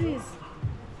 Palm trees.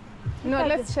 No,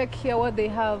 let's check here what they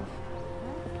have.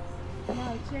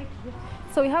 Now check.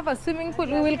 So we have a swimming pool.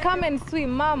 We will come and swim,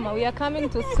 Mama. We are coming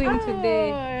to swim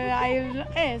today.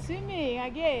 Swimming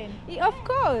again. Of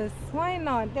course. Why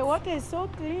not? The water is so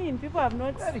clean. People have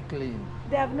not. Very clean.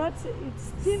 They have not.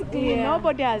 It's still clean. Yeah.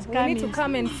 Nobody has We come. need to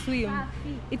come and swim.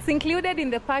 It's included in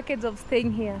the package of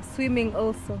staying here. Swimming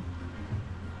also.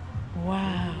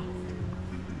 Wow.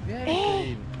 Very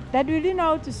clean. That we didn't know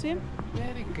how to swim.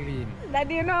 Very clean. That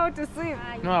you know how to swim.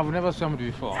 No, I've never swum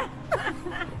before.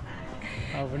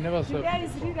 I've never swum There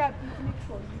is before. really a picnic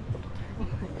for you.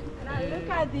 Now look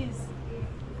at this.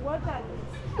 What are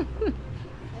these?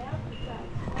 I have to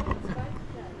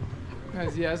touch.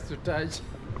 As he has to touch.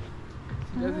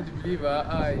 She doesn't believe her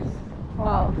eyes.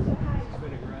 Wow.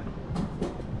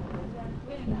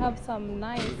 We have some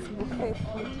nice buffet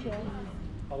food here.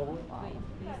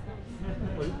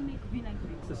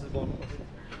 This is one.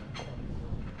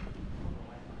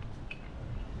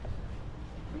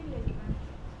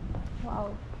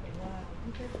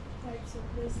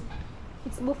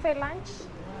 It's buffet lunch?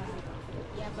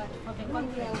 Yeah, but for the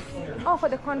conference. Oh, for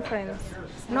the conference,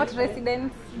 not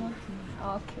residents.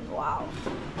 Okay, wow.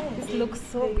 This looks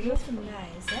so beautiful.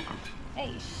 Nice, eh?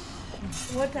 Hey,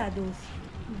 What are those?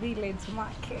 village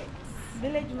market.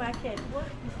 Village market. What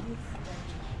is this?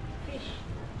 Fish.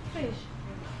 Fish.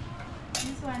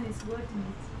 This one is goat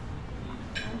meat.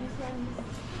 And this one is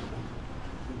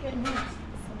chicken meat.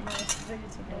 Some nice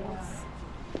vegetables.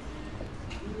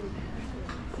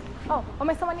 Oh,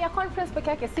 umesema ni ya conference peke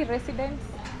yake, si residents.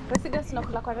 Residents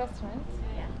tunakula kwa restaurant.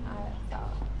 Aya, sawa.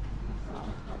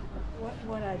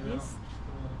 What are these?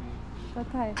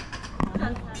 Okay.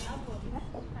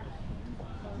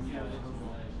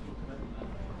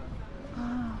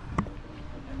 Ah.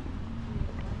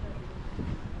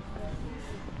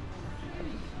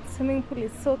 Swimming pool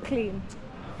is so clean.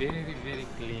 Very, very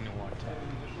clean water.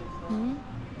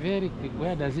 Very clean.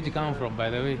 Where does it come from, by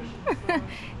the way?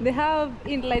 They have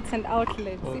inlets and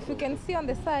outlets. If you can see on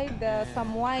the side, there are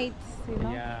some whites, you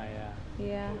know. Yeah.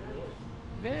 Yeah.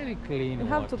 Very clean You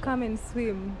have water. to come and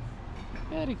swim.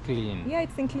 Very clean. Yeah,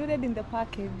 it's included in the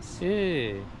package.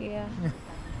 Hey. Yeah.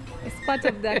 It's part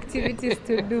of the activities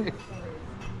to do.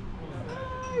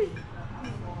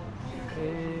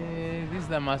 This is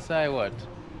the Maasai what?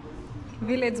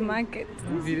 Village market.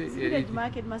 Village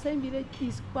market. Maasai village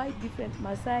is quite different.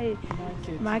 Maasai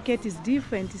market is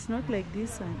different. It's not like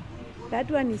this one. That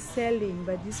one is selling,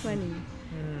 but this one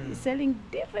is selling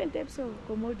different types of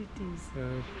commodities.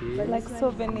 Okay. But Like this one is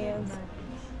souvenirs. market.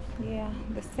 Yeah,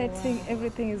 the setting,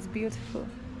 everything is beautiful.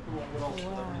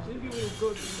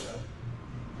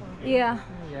 Yeah,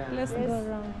 let's go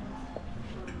around.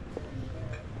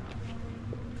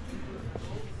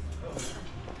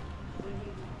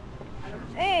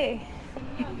 Hey!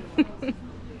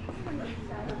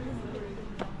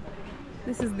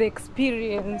 This is the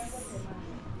experience.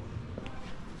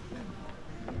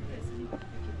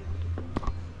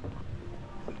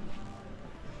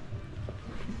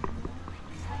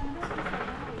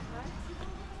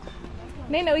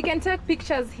 Nina, we can take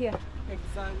pictures here.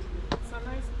 Exactly. It's a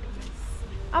nice place.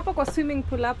 Hapa kwa swimming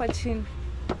pool hapa chini.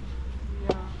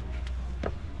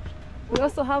 We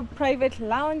also have private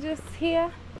lounges here.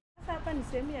 Sasa hapa ni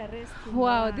sehemu ya resting.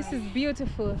 Wow, this is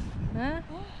beautiful. Huh?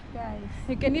 Guys.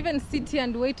 You can even sit here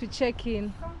and wait to check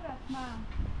in. Congrats,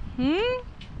 ma'am.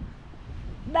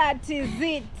 That is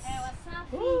it.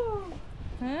 Ooh.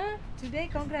 Huh? Today,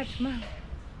 congrats, ma'am.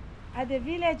 At the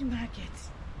village market.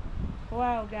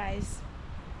 Wow, guys.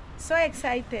 So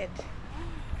excited.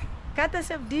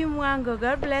 Courtesy of Mwango.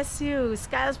 God bless you.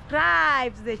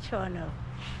 Subscribe to the channel.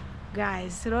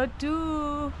 Guys, road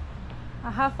to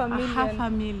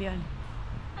 500,000.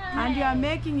 And you are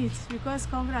making it because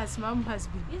congrats, mom has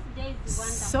been This day is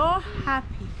wonderful. so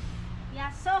happy. We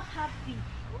are so happy.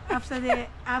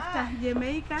 After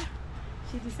Jamaica,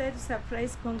 she decided to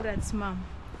surprise congrats, mom.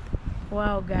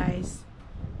 Wow, guys.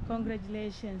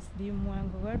 Congratulations,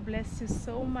 Mwango. God bless you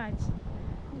so much.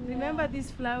 Remember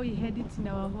this flower, we had it in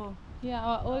our home. Yeah,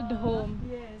 our old home.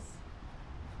 Yes.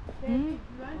 Then we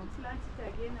want to plant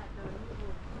it again at our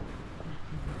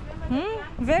new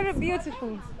home. Very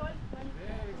beautiful.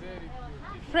 Very, very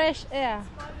beautiful. Fresh air.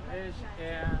 Fresh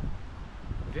air.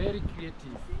 Very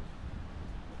creative.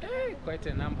 Quite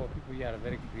a number of people here are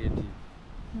very creative.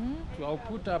 To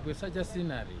put up with such a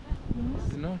scenery,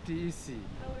 it's not easy.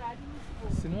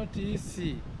 It's not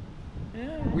easy.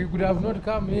 We could have not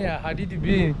come here had it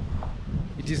been.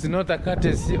 It is not a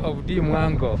courtesy of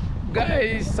Mwango.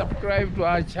 Guys, subscribe to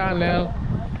our channel.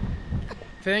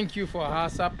 Thank you for her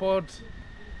support.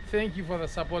 Thank you for the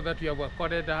support that you have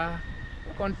accorded her.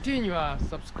 Continue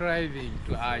subscribing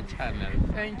to our channel.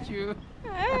 Thank you.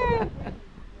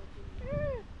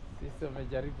 Sisi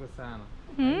wamejaribu sana.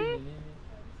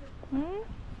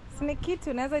 Sini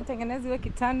kitu unaweza itengeneza iwe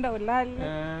kitanda ulale.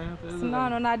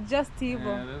 Sinaona na adjust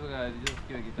hivyo. Just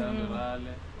kile kitanda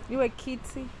lale. Iwe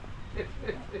kiti.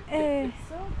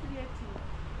 So creative.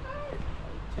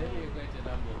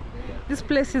 This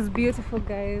place is beautiful,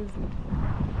 guys.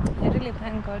 I really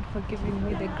thank God for giving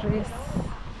me the grace.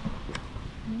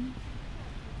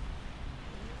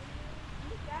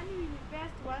 Can we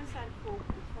invest once and for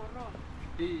all?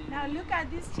 Now look at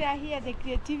this chair here, the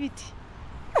creativity.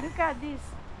 Look at this.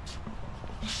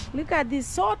 Look at this,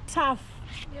 so tough.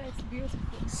 Yeah, it's beautiful.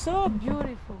 So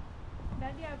beautiful.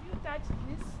 Daddy, have you touched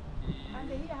this? And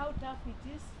hear how tough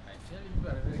it is? I tell you,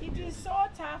 very, very It is so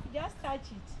tough, just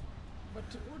touch it.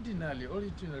 But ordinary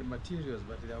materials,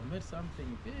 but they have made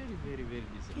something very, very, very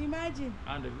decent. Imagine.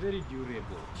 And very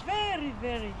durable. Very,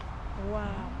 very.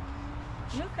 Wow.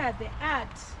 Look at the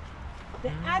art.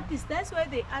 The artists, that's why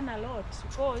they earn a lot.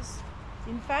 Because,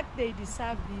 in fact, they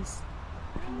deserve this.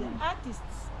 The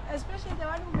artists, especially the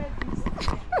one who made this.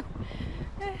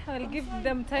 I'll give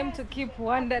them time to keep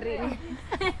wondering.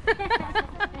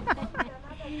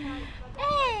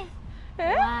 Hey.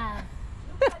 Eh? Wow.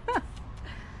 Look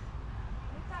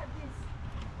at this.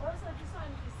 Also, this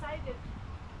one decided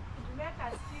to make a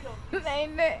steal of this.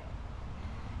 And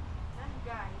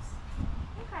guys,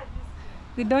 look at this.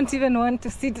 We don't even want to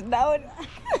sit down.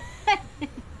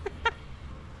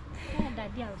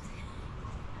 Daddy house.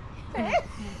 I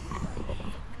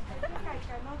think I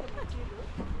know the material.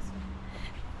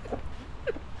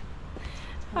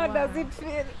 How does it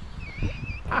feel?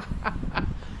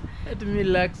 Let me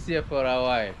relax here for a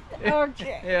while.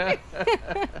 Okay. Yeah.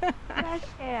 Fresh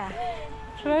air.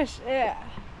 Fresh air.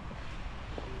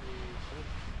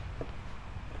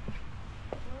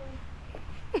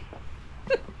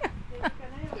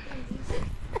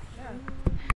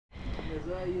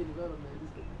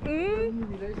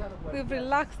 We've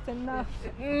relaxed enough.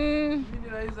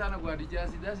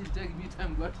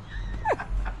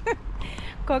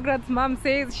 Congrats, mom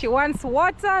says she wants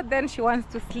water, then she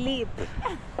wants to sleep.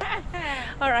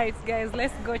 All right, guys,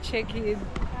 let's go check in.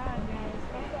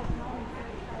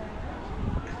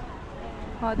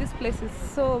 Oh, this place is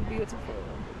so beautiful.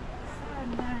 So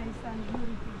nice and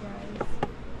beautiful, guys.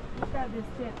 Look at the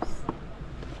steps.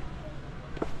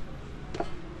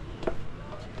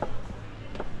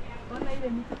 Ona ile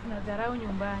miti tunadharau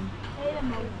nyumbani. Ile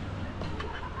maua.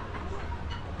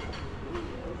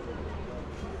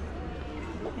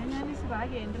 Nani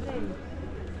sibage endelee.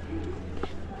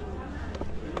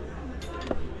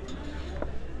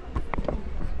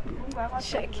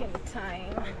 Check-in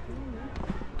time.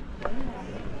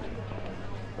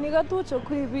 Nigatucho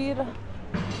kuibira.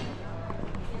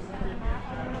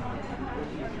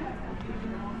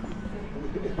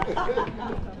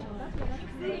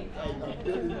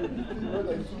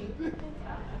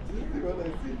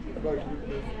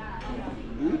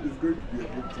 It's going to be a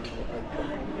good thing.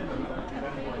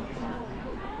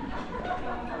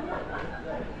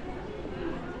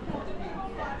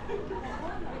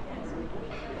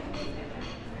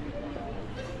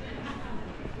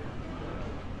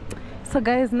 So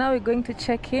guys, now we're going to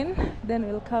check in, then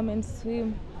we'll come and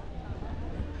swim.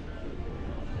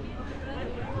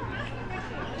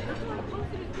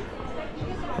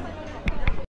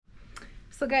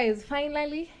 So guys,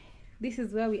 finally, this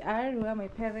is where we are, where my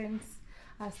parents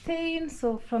are staying.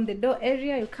 So from the door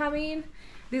area, you come in.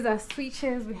 These are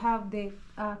switches. We have the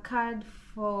card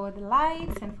for the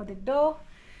lights and for the door.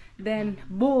 Then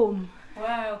boom.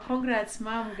 Wow, congrats,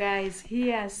 mom, guys.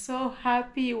 Here, so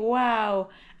happy. Wow,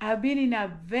 I've been in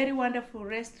a very wonderful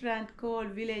restaurant called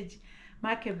Village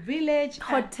Market Village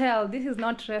Hotel. This is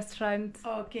not restaurant.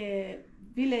 Okay,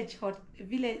 Village.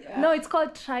 No, it's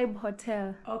called Tribe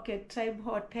Hotel. Okay, Tribe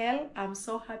Hotel. I'm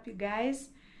so happy, guys.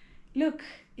 Look,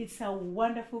 it's a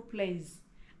wonderful place.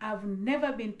 I've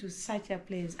never been to such a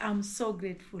place. I'm so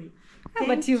grateful.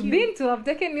 But you've been to. I've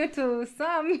taken you to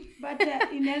some. But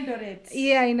in Eldoret.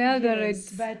 Yeah, in Eldoret.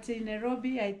 Yes, but in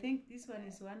Nairobi, I think this one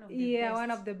is one of the best. Yeah,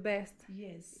 one of the best.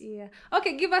 Yes. Yeah.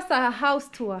 Okay, give us a house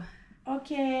tour.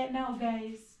 Okay, now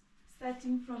guys,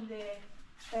 starting from the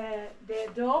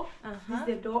door. This is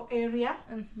the door area,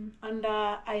 and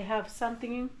I have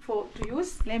something to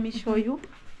use. Let me show you.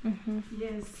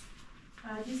 Yes.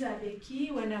 These are the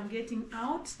key. When I'm getting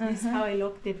out, this is how I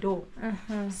lock the door.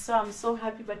 So I'm so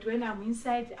happy, but when I'm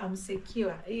inside, I'm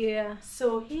secure. Yeah.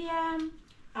 So here,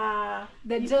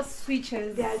 they're just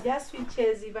switches. They are just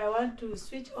switches. If I want to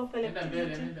switch off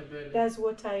electricity, that's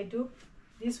what I do.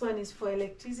 This one is for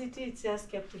electricity. It's just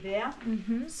kept there.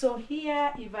 So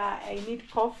here, if I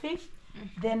need coffee,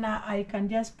 then I can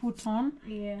just put on.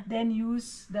 Yeah. Then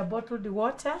use the bottled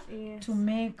water to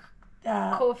make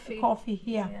coffee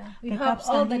here. Yeah. We have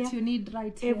all that here. you need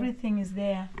right here. Everything is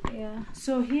there. Yeah.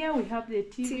 So here we have the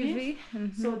TV.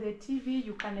 Mm-hmm. So the TV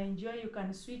you can enjoy. You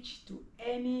can switch to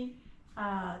any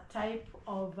type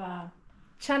of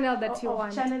channel that you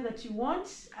want. Channel that you want,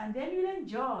 and then you'll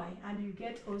enjoy, and you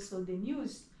get also the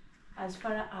news as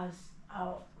far as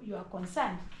you are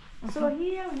concerned. So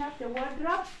here we have the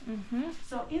wardrobe.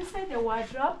 So inside the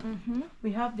wardrobe,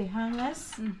 we have the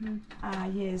hangers.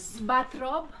 Yes.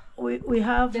 Bathrobe. We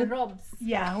have the robes.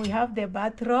 Yeah, we have the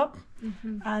bathrobe,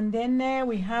 and then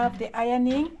we have the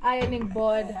ironing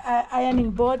board.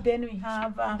 Ironing board. Then we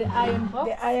have the iron box.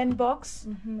 The iron box.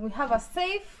 We have a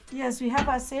safe. Yes, we have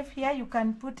a safe here. You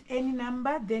can put any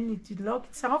number, then it will lock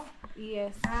itself.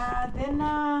 Yes. Then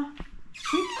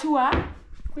quick tour.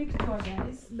 quick tour,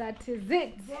 guys. That is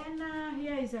it. Then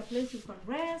here is a place you can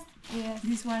rest. Yes.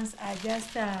 These ones are just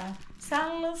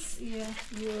sandals. Yeah.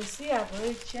 You see, I've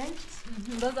already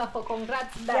changed. Those are for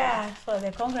congrats, Dad. Yeah, for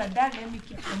the congrats dad. Let me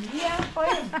keep them here for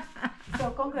him.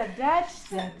 So congrats dad,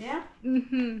 they're there.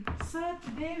 So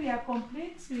today we are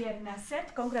complete. We are in a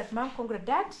set. Congrats mom, congrats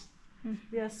dad.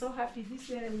 We are so happy. This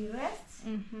is where we rest.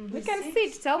 We can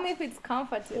sit. Tell me if it's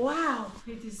comfortable. Wow,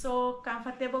 it is so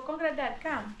comfortable. Congrats dad,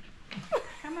 come.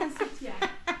 Come and sit here.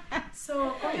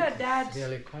 So congrats dad.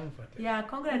 Really comfortable. Yeah,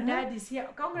 congrats dad is here.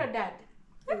 Congrats dad.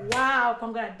 Wow,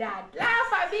 congrats dad.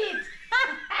 Laugh a bit.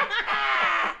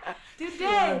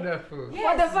 Today. Wonderful. Yes.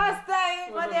 For the first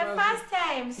time. For the first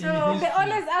time. So They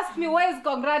always ask me, where is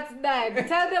congrats, Dad?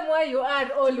 Tell them where you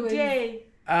are always. today.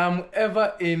 I'm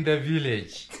ever in the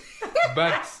village.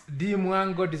 But D.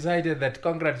 Mwango decided that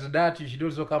congrats dad, you should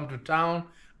also come to town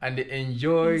and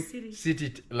enjoy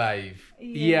City Life.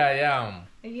 Here I am.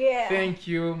 Yeah. Thank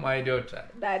you, my daughter.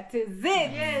 That is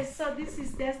it. Yes, so this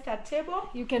is just a table.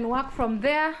 You can work from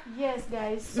there. Yes,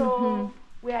 guys. So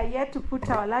we are here to put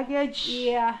our luggage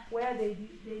Yeah. where they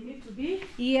need to be.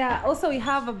 Yeah. Also, we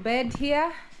have a bed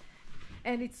here.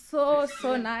 And it's so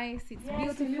nice. It's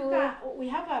Yes, beautiful. look at, we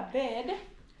have a bed.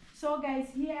 So guys,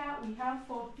 here we have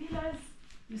 4 pillars.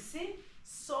 You see,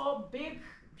 so big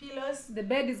pillars. The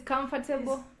bed is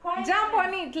comfortable. It's quite Jump nice.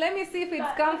 on it. Let me see if it's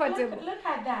But comfortable. Look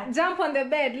at that. Jump on the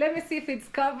bed. Let me see if it's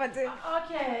comfortable.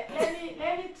 Okay,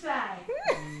 let me try.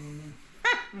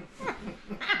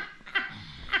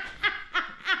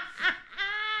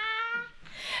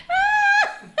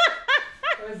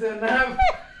 There's enough.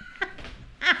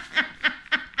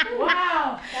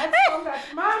 Wow, that's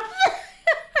congrats, mom.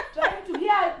 Trying to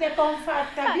hear the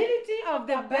comfortability Of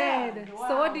the bed. Wow.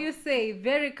 So what do you say?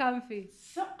 Very comfy.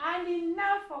 So and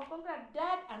enough for congrats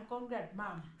dad and congrats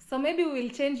mom. So maybe we'll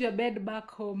change your bed back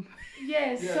home.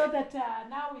 Yes, so that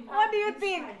now we have. What do you this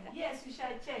think? one. Yes, we shall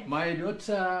change. My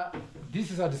daughter,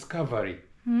 this is a discovery.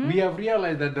 We have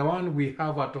realized that the one we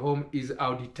have at home is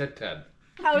outdated.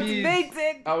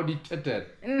 Outdated. Outdated.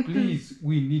 Please,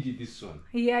 we need this one.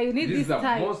 Yeah, you need This this is the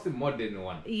type. most modern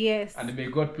one. Yes. And may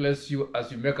God bless you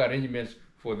as you make arrangements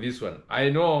for this one. I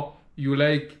know you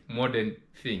like modern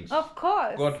things. Of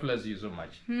course. God bless you so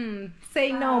much.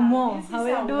 Say no more. This is I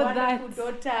a will do wonderful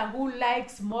that. daughter who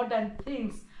likes modern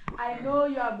things. I know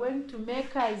you are going to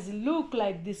make us look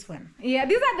like this one. Yeah,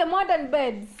 these are the modern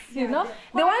beds, you know,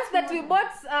 the ones that we bought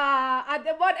at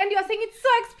the board, and you're saying it's so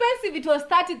expensive. It was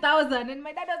 30,000, and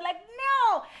my dad was like,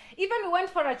 no. Even we went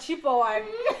for a cheaper one.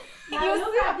 Now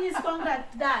look at this,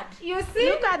 congrats dad. You see?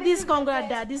 Look at this, congrats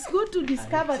dad. It's good to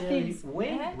discover things.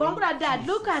 Congrats dad,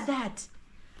 look at that.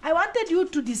 I wanted you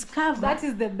to discover That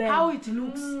is the bed. how it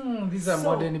looks. These are So-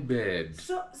 modern beds.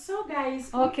 So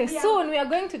guys. Okay, we are- soon we are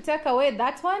going to take away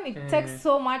that one. It takes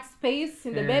so much space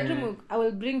in the bedroom. I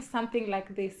will bring something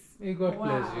like this. May God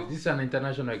bless Wow. you. This is an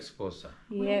international exposure.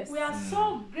 Yes. We are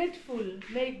so grateful.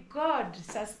 May God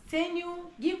sustain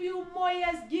you, give you more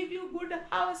years, give you good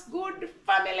house, good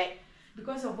family,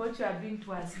 because of what you are doing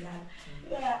to us here.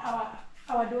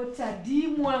 Our daughter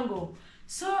D. Mwango.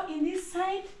 So in this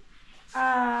side,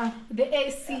 The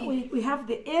AC. we have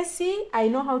the AC. I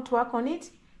know how to work on it.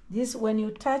 This, when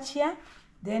you touch here,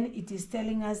 then it is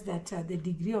telling us that the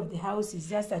degree of the house is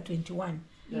just at 21.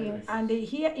 Yes. And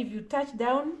here, if you touch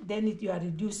down, then you are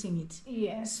reducing it.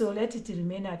 Yes. So let it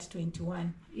remain at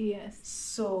 21. Yes.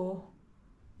 So,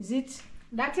 is it?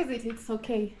 That is it. It's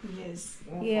okay. Yes.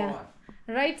 Yeah.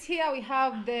 Right here we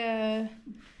have the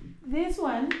This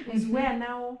one is where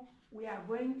now we are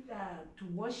going to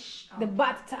wash our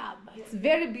bathtub. It's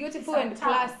very beautiful It's a and tub.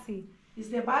 classy. It's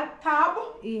the bathtub.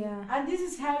 Yeah. And this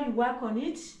is how you work on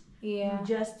it. Yeah. You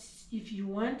just, if you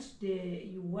want,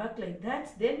 you work like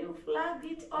that, then you flag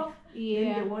it off, Yeah.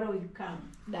 then the water will come.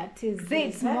 That is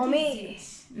Yes, it, that mommy.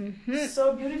 is it.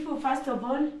 So beautiful. First of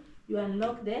all, you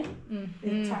unlock the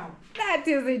tub. That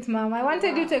is it, mom. I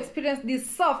wanted you to experience this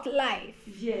soft life.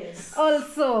 Yes.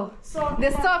 Also, So the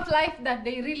soft life that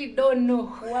they really don't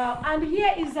know. Wow. And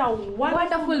here is a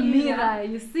Wonderful mirror,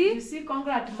 you see? You see,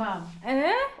 congrats, mom.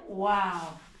 Eh?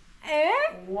 Wow. Eh?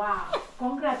 Wow.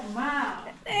 Congrats, mom.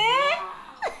 Eh?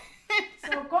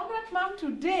 So congrats, mom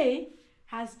today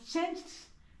has changed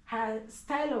her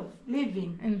style of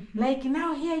living. Like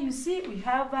now here you see we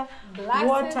have Glasses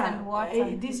water. and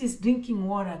water. This is drinking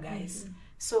water, guys.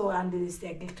 So and there's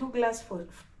like 2 glasses for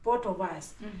both of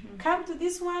us. Come to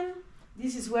this one.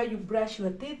 This is where you brush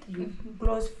your teeth. You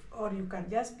close, or you can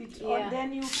just put it on.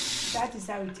 Then you. That is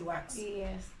how it works.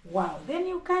 Yes. Wow. Then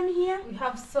you come here. We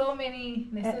have so many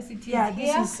necessities Yeah,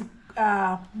 here. this is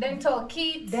dental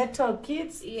kits. dental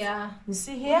kits. Yeah. You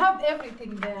see We here? have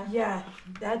everything there. Yeah,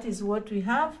 that is what we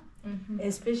have.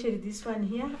 Especially this one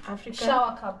here, African.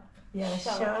 Shower cup. Yeah,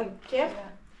 shower cap.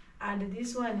 And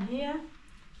this one here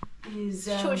is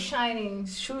Shoe shining.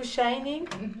 shoe shining.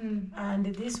 And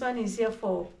this one is here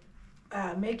for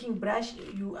making brush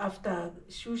you after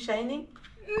shoe shining.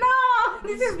 No,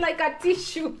 this is like a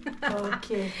tissue.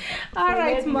 Okay. All So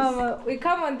right, ladies- Mama. We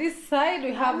come on this side.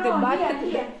 We have the bath.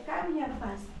 Here, come here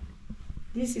first.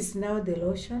 This is now the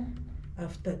lotion.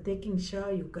 After taking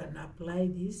shower, you can apply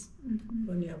this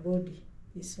on your body.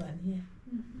 This one here.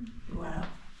 Wow.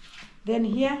 Then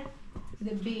here,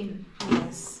 The bin.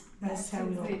 yes, that's That how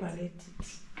we is it. operate it.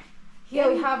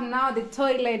 Here we have now the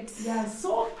toilet. Yeah,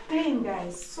 so clean,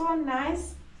 guys. So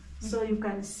nice. So you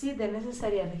can see the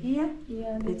necessary are here.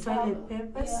 Yeah, The toilet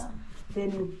papers. Yeah.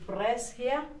 Then you press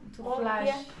here To all flush.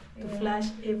 here, to Yeah. flush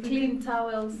everything. Clean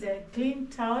towels. The clean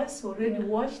towels already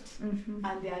washed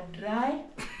and they are dry.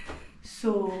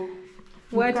 So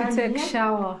you Where to come take here.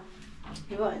 shower.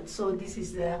 So this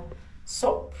is the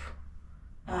soap,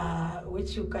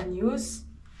 which you can use.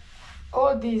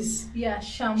 All these. Yeah,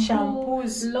 shampoo,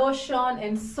 Shampoos. lotion,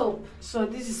 and soap. So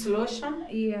this is lotion.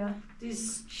 Yeah.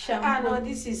 This Shampoo. no,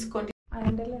 this is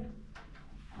Aendelee.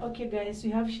 okay, guys.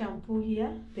 We have shampoo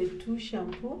here. The 2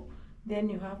 shampoo. Then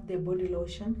you have the body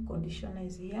lotion. Conditioner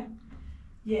is here.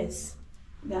 Yes.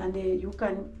 Then you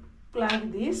can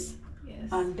plug this. Yes.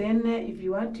 And then if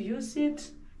you want to use it,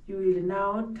 you will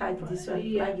now touch this one,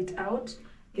 Yeah. plug it out,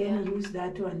 then use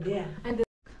that one there.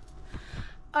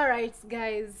 All right,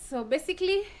 guys. So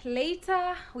basically,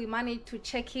 later we managed to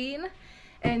check in,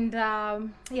 and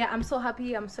yeah, I'm so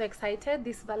happy. I'm so excited.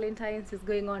 This Valentine's is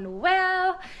going on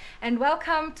well, and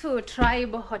welcome to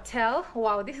Tribe Hotel.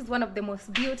 Wow, this is one of the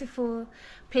most beautiful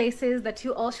places that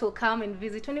you all should come and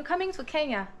visit when you're coming to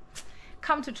Kenya.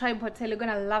 Come to Tribe Hotel. You're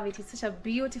gonna love it. It's such a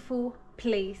beautiful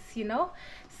place, you know.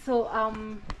 So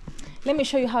let me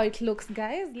show you how it looks,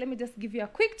 guys. Let me just give you a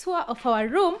quick tour of our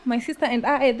room, my sister and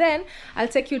I, and then I'll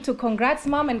take you to Congrats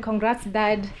Mom and Congrats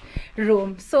Dad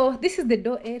room. So this is the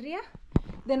door area.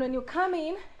 Then when you come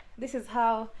in, this is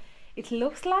how it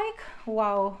looks like.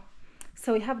 Wow.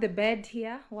 So we have the bed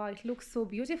here. Wow, it looks so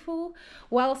beautiful.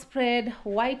 Well spread,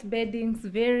 white beddings,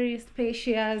 very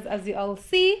spacious, as you all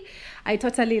see. I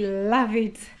totally love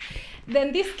it.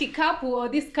 Then this kikapu, or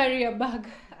this carrier bag,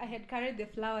 I had carried the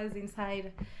flowers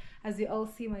inside. As you all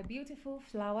see, my beautiful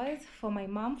flowers for my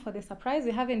mom for the surprise.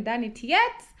 We haven't done it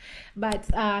yet, but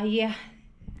yeah,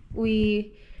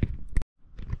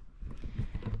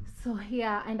 so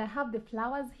here, and I have the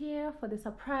flowers here for the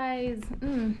surprise.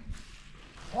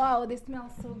 Wow, they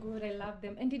smell so good. I love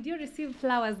them. And did you receive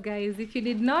flowers, guys? If you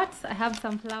did not, I have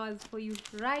some flowers for you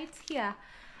right here.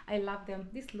 I love them.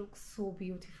 This looks so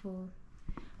beautiful.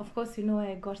 Of course, you know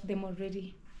I got them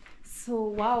already. So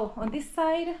wow, on this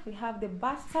side we have the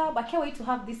bathtub. I can't wait to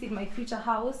have this in my future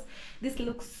house. This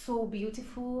looks so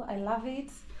beautiful. I love it.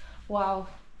 Wow.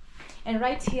 And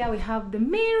right here we have the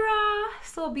mirror,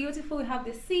 so beautiful. We have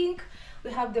the sink,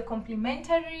 we have the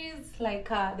complementaries like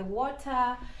the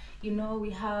water, you know, we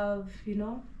have, you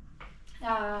know,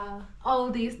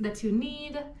 all this that you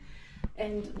need.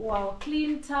 And wow,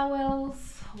 clean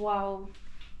towels, wow,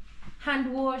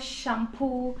 hand wash,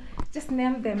 shampoo, just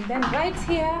name them. Then right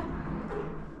here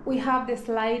we have the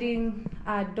sliding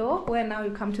door where now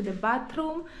you come to the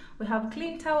bathroom. We have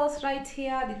clean towels right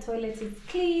here. The toilet is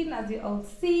clean, as you all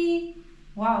see.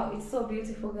 Wow, it's so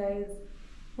beautiful, guys.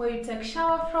 Where you take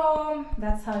shower from,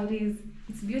 that's how it is.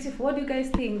 It's beautiful. What do you guys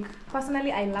think?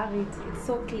 Personally, I love it. It's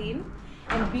so clean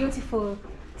and beautiful.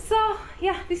 So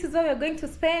yeah, this is where we're going to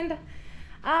spend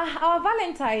our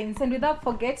Valentines. And without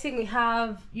forgetting, we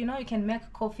have, you know, you can make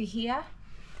coffee here.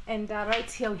 And right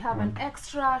here we have an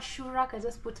extra shoe rack. I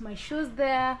just put my shoes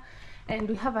there. And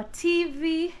we have a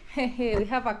TV. We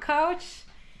have a couch.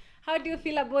 How do you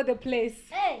feel about the place?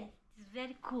 Hey, it's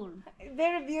very cool.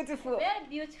 Very beautiful. Very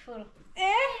beautiful.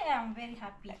 Eh? I'm very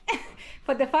happy.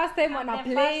 For the first time on a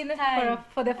The plane, first time.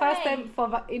 for the first Hey.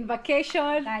 time in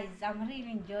vacation. Guys, I'm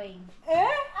really enjoying. Eh?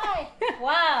 Hey,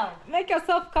 wow. Make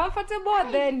yourself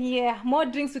comfortable. Then yeah, more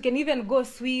drinks. We can even go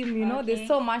swim. You know, Okay. there's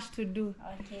so much to do.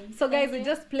 Okay. So guys, thank we you.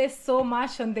 just placed so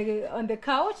much on the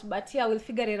couch, but yeah, we'll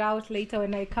figure it out later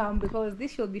when I come, because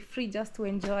this will be free just to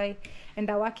enjoy. And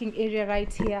the working area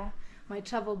right here, my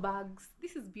travel bags.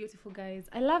 This is beautiful, guys.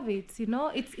 I love it. You know,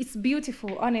 it's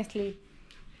beautiful. Honestly,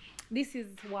 this is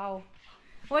wow.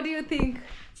 What do you think?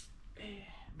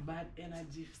 Bad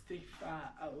energy, stay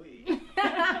far away.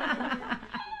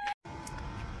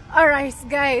 All right,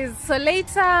 guys. So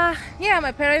later, yeah,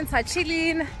 my parents are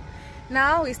chilling.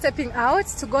 Now we're stepping out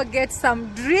to go get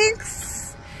some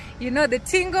drinks, you know, the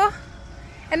tingo,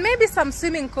 and maybe some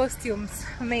swimming costumes,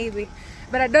 maybe.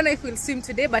 But I don't know if we'll swim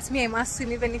today, but me, I must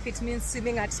swim even if it means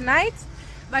swimming at night.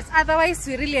 But otherwise,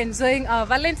 we're really enjoying our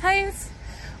Valentines.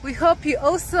 We hope you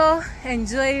also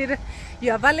enjoyed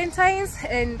your Valentines,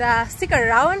 and stick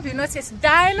around, we're not yet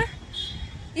done.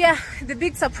 Yeah, the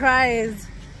big surprise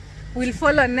will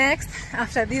follow next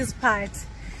after this part.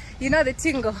 You know, the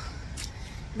tingo.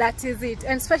 That is it.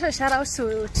 And special shout out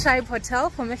to Tribe Hotel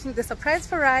for making the surprise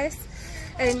for us.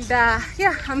 And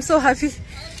yeah, I'm so happy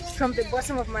from the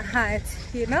bottom of my heart,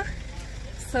 you know.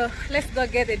 So let's go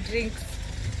get the drinks.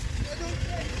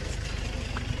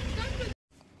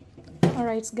 All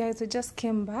right, guys, we just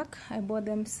came back. I bought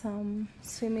them some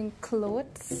swimming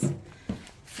clothes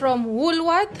from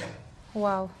Woolworth.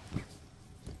 Wow,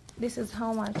 this is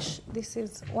how much? This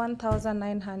is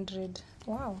 1,900.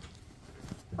 Wow.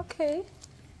 Okay,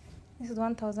 this is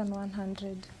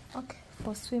 1,100. Okay,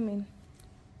 for swimming.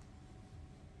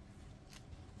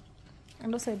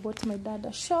 And also I bought my dad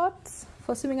a shorts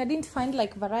for swimming. I didn't find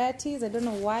like varieties, I don't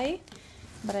know why,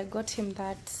 but I got him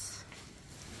that.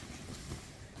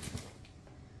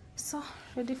 So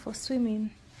ready for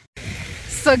swimming.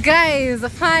 So guys,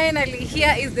 finally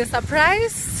here is the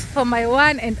surprise for my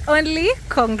one and only.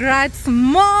 Congrats,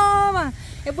 Mom.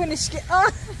 Hebu nishike.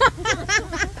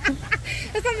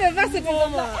 Sasa nimevaa suti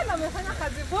zangu. Na nimefanya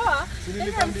kazi poa.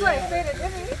 I'm so excited.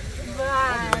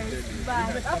 Bye.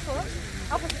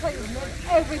 Hapo sasa you know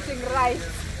everything right.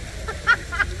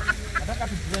 Nataka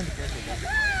tutrend kesho.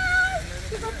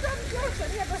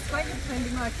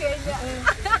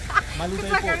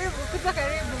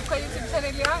 Karibu kwa YouTube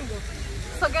channel yangu.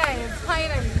 So guys,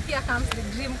 finally here comes the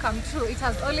dream come true. It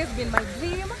has always been my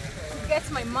dream to get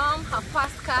my mom her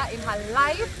first car in her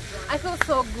life. I feel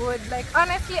so good. Like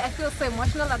honestly, I feel so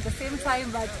emotional at the same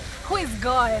time, but who is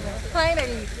God?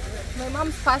 Finally, my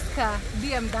mom's first car,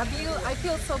 BMW. I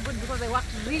feel so good because I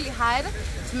worked really hard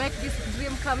to make this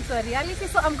dream come to a reality.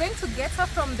 So I'm going to get her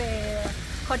from the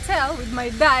hotel with my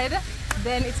dad.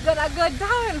 Then it's gonna go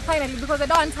down finally because I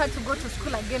don't want her to go to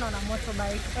school again on a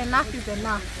motorbike. Enough is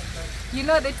enough. You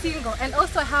know the tingo. And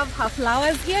also I have her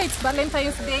flowers here. It's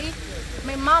Valentine's Day.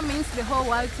 My mom means the whole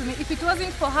world to me. If it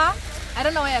wasn't for her, I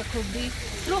don't know where I could be.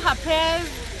 Through her prayers,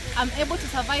 I'm able to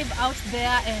survive out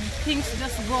there and things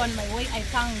just go on my way. I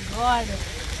thank God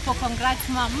for congrats,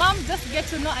 Mom. Mom, just get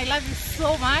to know I love you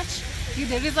so much. You're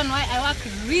the reason why I work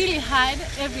really hard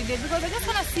every day because I just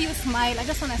want to see you smile. I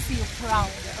just want to see you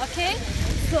proud, okay?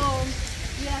 So,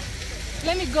 yeah,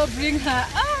 let me go bring her.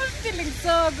 Oh, I'm feeling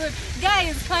so good.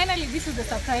 Guys, finally, this is the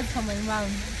surprise for my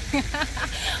mom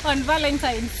on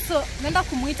Valentine's. So, nenda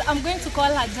kumuita. I'm going to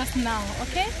call her just now,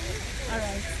 okay? All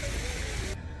right.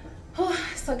 Oh,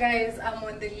 so guys, I'm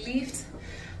on the lift.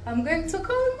 I'm going to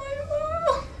call my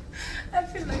mom. I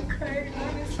feel like crying,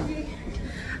 honestly.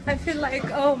 I feel like,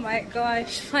 oh my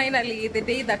gosh, finally the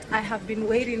day that I have been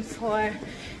waiting for.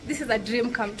 This is a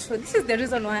dream come true. This is the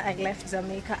reason why I left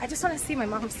Jamaica. I just want to see my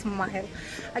mom smile.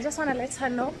 I just want to let her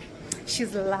know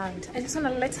she's loved. I just want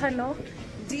to let her know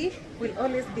D will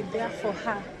always be there for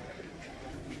her.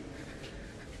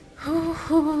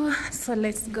 Ooh, so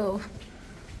let's go.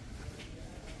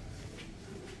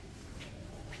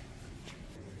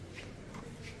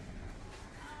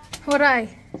 Alright.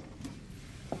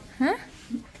 Huh?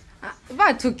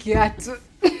 Va tu kiatu.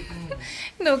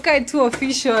 No, kai too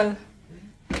official.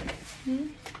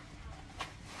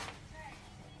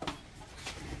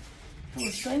 I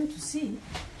was trying to see.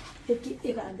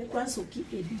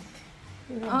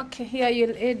 Okay, here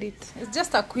you'll edit. It's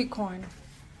just a quick one.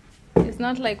 It's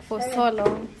not like for so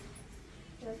long.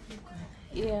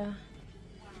 Yeah.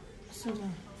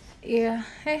 Yeah.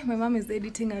 Hey, my mom is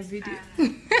editing a video.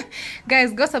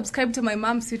 Guys, go subscribe to my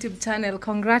mom's YouTube channel.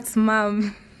 Congrats,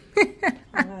 Mom.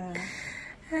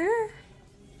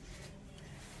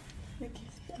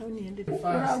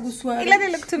 Let me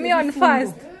look to me on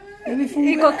first.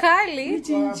 Iko kali.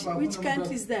 Which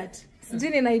country is that? Sijui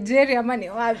ni Nigeria ama ni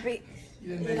wapi.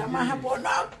 Kama hapo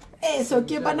no. So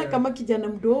kibana kama kijana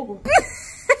mdogo.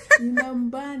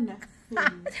 Ninambana.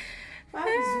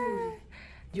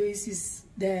 Joyce's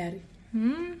diary.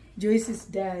 Joyce's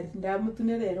diary.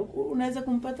 Ndamutume lero. Unaweza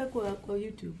kumpata kwa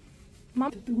YouTube.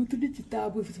 Mom, tutudi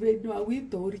kitabu no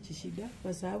awitori chishida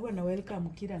kwa sababu ana welcome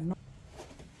kila no.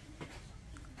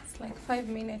 It's like 5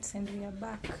 minutes and we are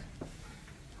back.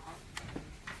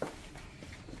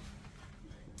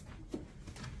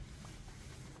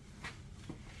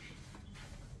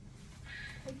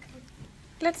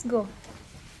 Let's go.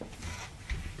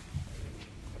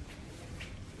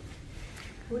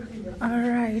 All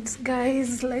right,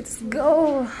 guys, let's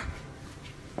go.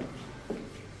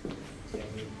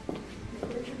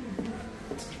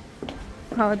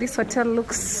 Oh, this hotel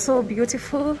looks so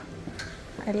beautiful.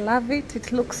 I love it.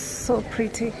 It looks so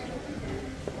pretty.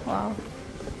 Wow.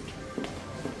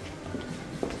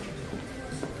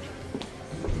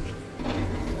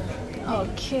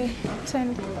 Okay,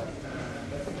 10.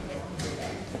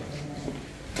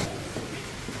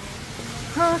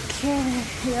 Okay,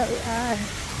 here we are.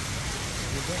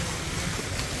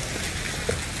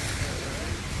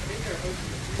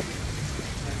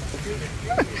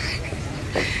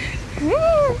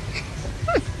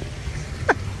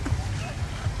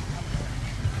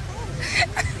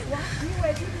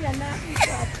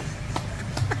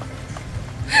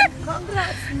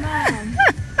 Congrats, mom.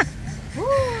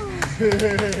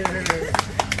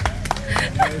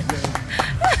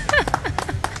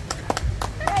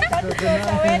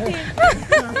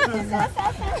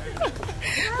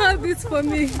 Have this for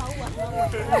me.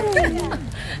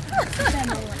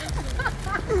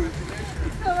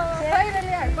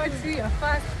 Finally, I got you your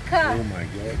first car. Oh my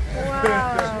God.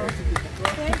 Wow.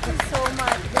 Thank you so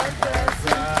much. God bless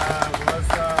you.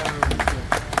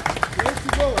 Let's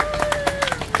go.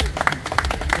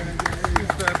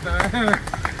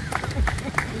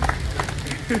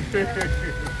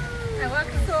 I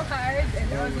worked so hard and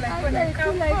I was like, when I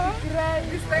come home,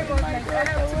 this time I was like, I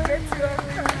have to get you a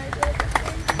car.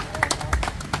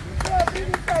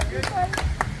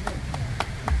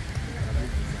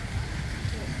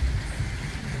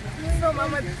 So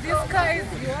Mama, this car is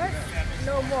yours?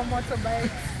 No more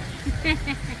motorbikes.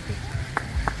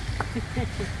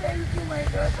 Thank you, my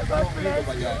daughter. God bless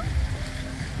you.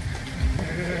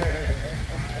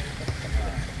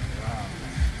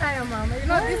 Hi, Mama. You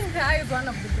know, this car is one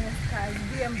of the best cars,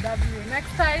 BMW.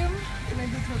 Next time,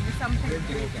 maybe it will be something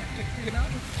big, you know?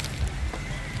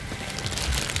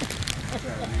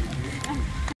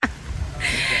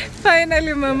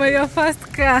 Finally, Mama, your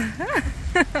first car.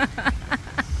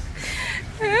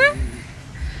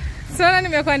 So,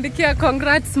 nimekuandikia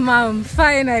congrats, Mom.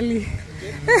 Finally.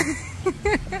 Thank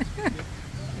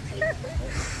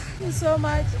you so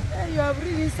much. You have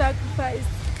really sacrificed.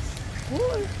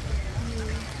 Ooh.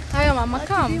 Hi, Mama,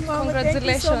 come. Congratulations.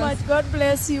 Thank you so much. God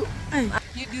bless you.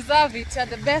 You deserve it. You're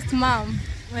the best mom.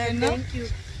 Well, You know? thank you.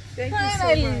 Thank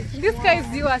Finally, you so much. this car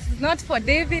is yours. It's not for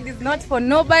David. It's not for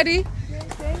nobody.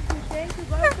 Thank you. Thank you.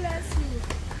 God bless you.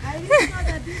 I didn't know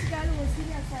that this girl was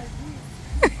serious as this.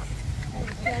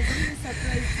 She has really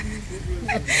surprised me.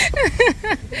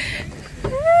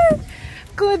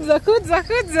 Kudza, kudza,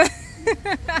 kudza.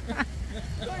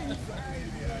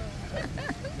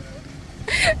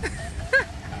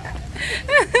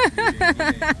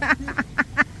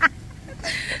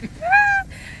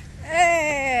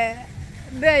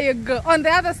 There you go. On the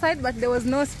other side, but there was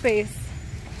no space.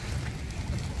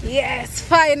 Yes,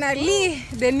 finally,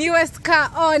 the newest car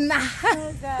owner.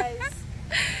 Oh, guys,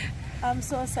 I'm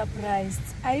so surprised.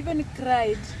 I even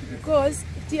cried because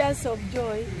tears of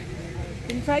joy.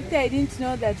 In fact, I didn't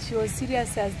know that she was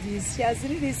serious as this. She has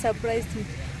really surprised me.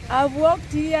 I've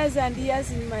walked years and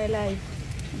years in my life,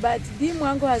 but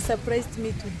Mwango has surprised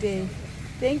me today.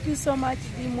 Thank you so much,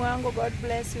 Mwango. God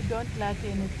bless you. Don't lack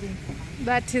anything.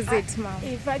 That is it, Mom.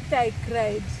 In fact, I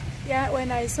cried. Yeah,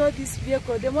 when I saw this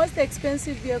vehicle, the most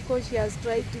expensive vehicle she has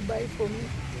tried to buy for me.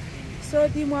 So,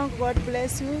 Mwango, God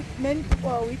bless you. Many people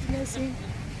are witnessing.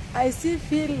 I still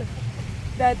feel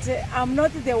that I'm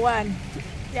not the one.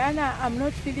 Yana, I'm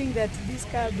not feeling that this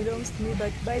car belongs to me,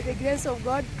 but by the grace of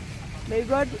God, may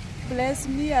God bless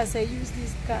me as I use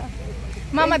this car.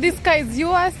 Mama, this car is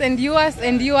yours and yours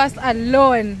and yours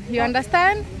alone. You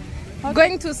understand? Okay.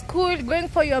 Going to school, going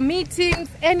for your meetings,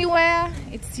 anywhere,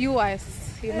 it's yours,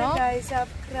 you know? Guys,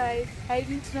 I've cried. I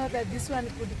didn't know that this one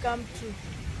could come true.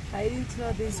 I didn't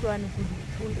know this one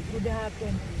could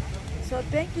happen. So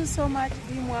thank you so much,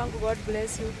 Mwango. God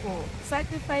bless you for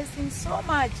sacrificing so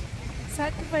much.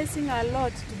 Sacrificing a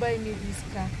lot to buy me this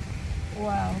car.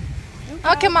 Wow.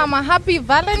 Okay, Mama, happy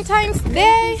Valentine's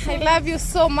Day. I love you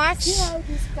so much.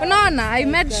 Unaona, I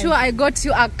made sure I got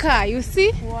you a car, you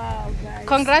see? Wow, guys.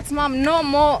 Congrats, Mom. No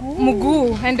more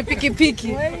muguu and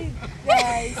piki-piki. Wait,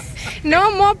 guys.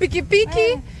 No more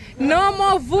piki-piki. No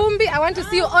more vumbi. I want to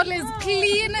see you always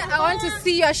clean. I want to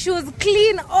see your shoes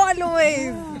clean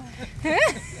always.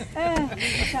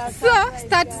 So,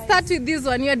 start with this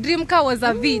one. Your dream car was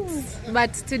a Vitz,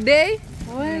 but today...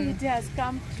 Well, it has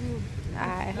come true.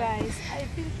 Guys, I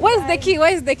feel Where's the key?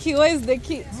 Where's the key? Where's the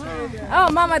key? Oh,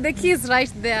 Mama, the key is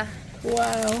right there.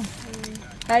 Wow.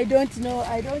 I don't know.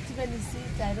 I don't even see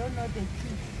it. I don't know the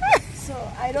key. So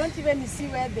I don't even see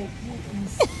where the key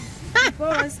is.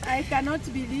 Because I cannot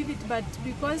believe it, but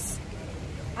because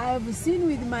I have seen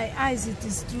with my eyes, it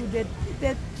is true that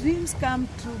the dreams come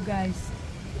true, guys.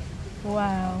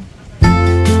 Wow.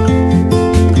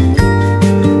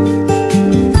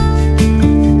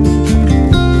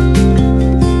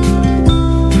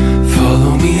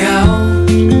 Follow me out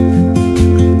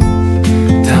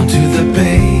down to the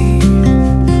bay.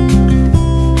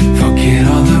 Forget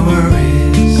all the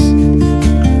worries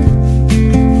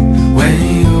when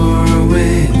you're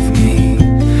with me.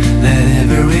 Let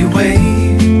every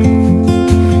wave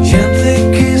gently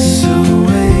kiss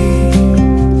away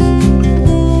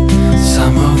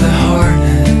some of the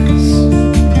hardness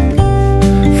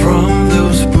from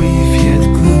those brief yet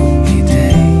gloomy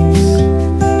days.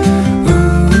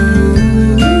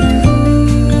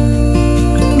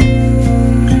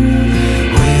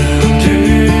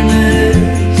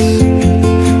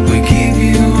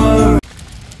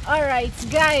 Alright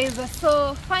guys,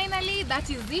 so finally that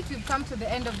is it. We've come to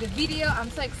the end of the video. I'm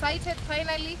so excited.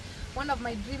 Finally one of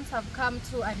my dreams have come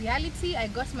to a reality. I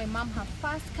got my mom her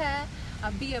first car,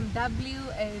 a BMW,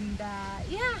 and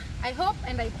yeah, I hope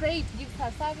and I pray it gives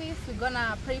her service. We're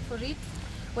gonna pray for it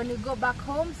when we go back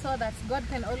home so that God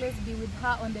can always be with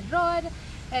her on the road,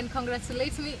 and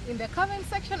congratulate me in the comment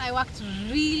section. I worked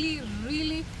really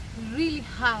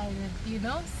hard, you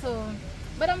know, so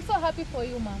but I'm so happy for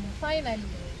you, mama. Finally,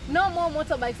 no more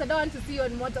motorbikes. I don't want to see you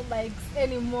on motorbikes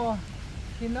anymore,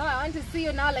 you know. I want to see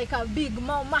you now like a big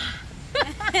mama.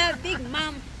 Big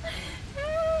mom.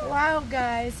 Wow,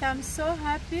 guys, I'm so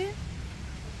happy.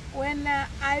 When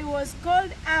I was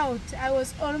called out, I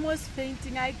was almost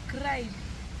fainting. I cried.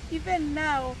 Even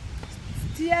now,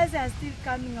 tears are still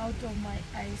coming out of my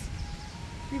eyes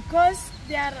because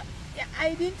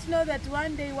I didn't know that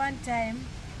one day, one time,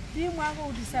 Mwango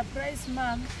would surprise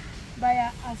mom by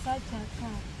such a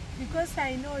car, because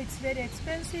I know it's very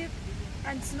expensive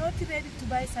and it's not ready to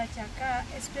buy such a car,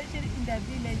 especially in the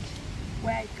village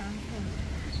where I come from.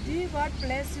 Dear God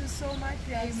bless you so much.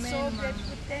 We are Amen, so Mom.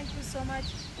 grateful. Thank you so much.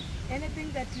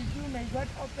 Anything that you do, may God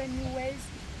open new ways.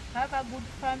 Have a good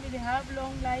family. Have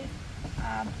long life.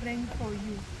 I'm praying for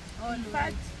you. Oh, In Lord.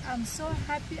 fact, I'm so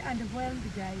happy and overwhelmed,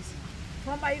 guys.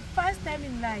 For my first time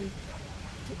in life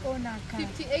to own a car.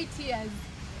 58 years.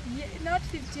 Yeah, not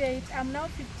 58. I'm now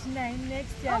 59.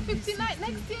 Next year. Oh, I'll be 59.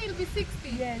 60. Next year you'll be 60.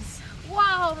 Yes.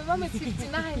 Wow, my mom is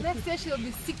 59. Next year she'll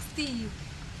be 60.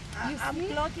 You I'm see?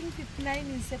 clocking 59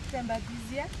 in September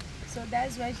this year, so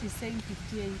that's why she's saying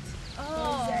 58.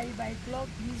 Oh. Because if I clock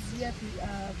this year,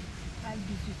 I'll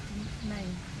be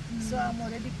 59. So I'm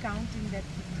already counting that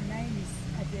 59 is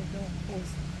at the door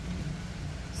post.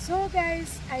 So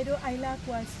guys, I lack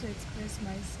words to express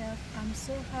myself. I'm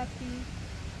so happy.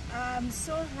 I'm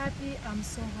so happy,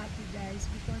 guys,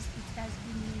 because it has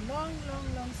been long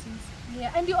since.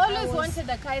 Yeah, and you always I was- wanted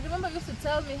a car. I remember you used to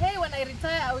tell me, hey, when I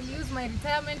retire, I will use my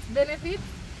retirement benefits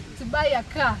to buy a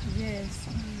car. Yes,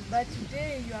 but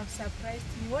today you have surprised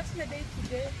me. What's the date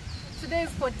today? Today is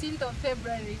 14th of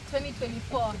February,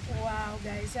 2024. Wow,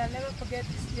 guys, I'll never forget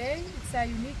this day. It's a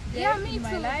unique day Yeah, me in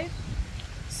my too. life.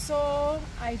 So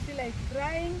I feel like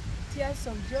crying, tears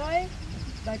of joy.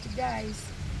 But guys,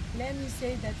 let me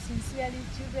say that sincerely,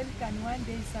 children can one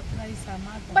day surprise a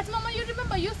mother. But Mama, you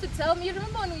remember you used to tell me, you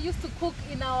remember when we used to cook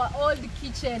in our old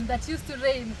kitchen that used to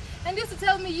rain, and you used to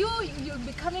tell me you'll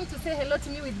be coming to say hello to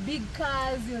me with big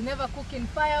cars, you'll never cook in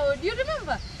firewood. You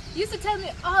remember? You used to tell me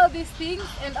all these things,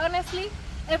 and honestly,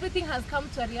 everything has come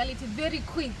to a reality very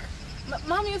quick.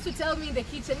 Mom used to tell me in the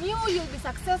kitchen, you'll be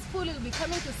successful, you'll be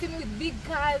coming to see me with big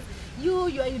cars, you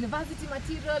are university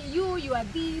material, you are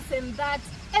this and that,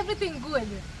 everything good.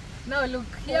 Now look,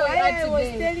 here we Why are I was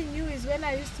today. telling you is when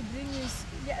I used to bring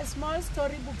you small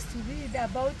storybooks to read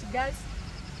about girls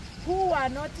who were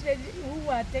not ready, who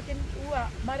were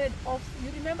married off.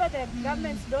 You remember the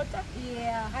government's daughter?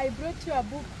 Yeah. I brought you a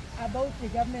book about the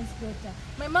government's daughter.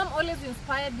 My mom always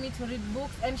inspired me to read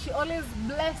books, and she always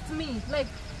blessed me. Like,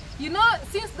 you know,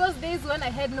 since those days when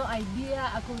I had no idea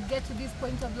I could get to this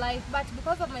point of life, but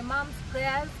because of my mom's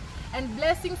prayers and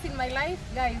blessings in my life,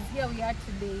 guys, here we are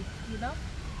today, you know.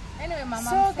 Anyway, Mama,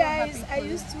 So I'm so guys, happy I for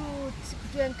you. used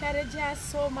to encourage her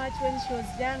so much when she was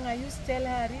young. I used to tell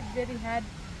her, read very hard.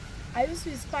 I used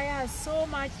to inspire her so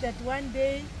much that one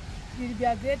day you'll be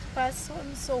a great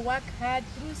person, so work hard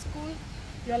through school,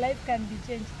 your life can be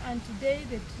changed. And today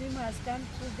the dream has come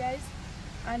true, guys,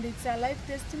 and it's a life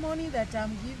testimony that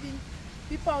I'm giving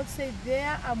people outside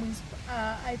there.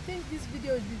 I think this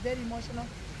video will be very emotional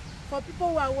for people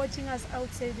who are watching us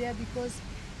outside there, because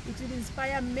it will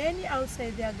inspire many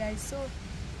outside there, guys. So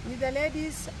with the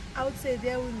ladies outside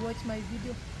there who will watch my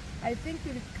video, I think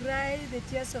you'll cry the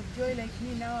tears of joy like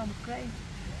me now. I'm crying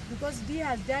because Dee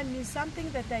has done me something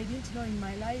that I didn't know in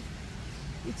my life.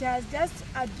 It has just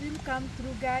a dream come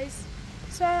true, guys.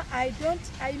 So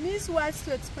I miss words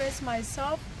to express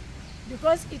myself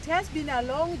because it has been a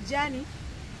long journey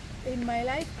in my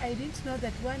life. I didn't know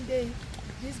that one day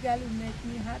this girl will make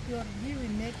me happy or he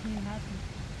will make me happy.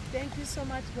 Thank you so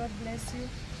much. God bless you.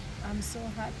 I'm so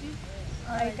happy.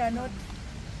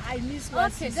 I miss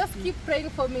words. Okay, just keep praying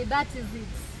for me. That is it.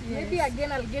 Yes. Maybe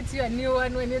again I'll get you a new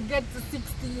one when you get to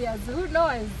 60 years. Who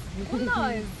knows? Who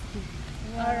knows?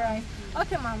 Yeah. All right.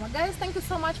 Okay, Mama. Guys, thank you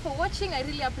so much for watching. I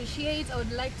really appreciate. I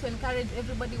would like to encourage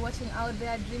everybody watching out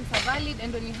there. Dreams are valid,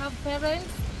 and when you have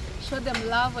parents, show them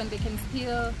love when they can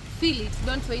still feel it.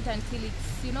 Don't wait until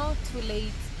it's, you know, too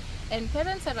late. And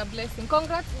parents are a blessing.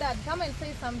 Congrats, Dad. Come and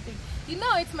say something. You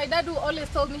know, it's my dad who always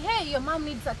told me, hey, your mom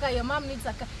needs a car, your mom needs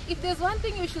a car. If there's one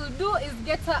thing you should do is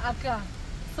get her a car.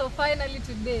 So finally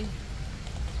today.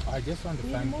 I just want to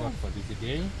thank God for this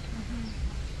day.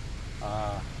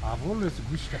 I've always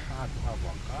wished her to have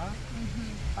a car,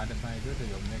 and my daughter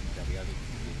will make it a reality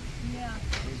today. Yeah.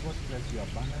 May God bless you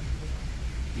abundantly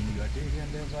in your daily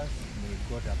endeavors. May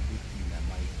God uplift you in a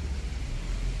mighty way.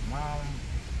 Mom,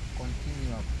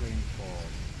 continue praying for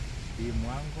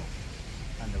Mwango,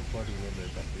 and God will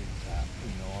always uplift her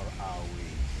in all our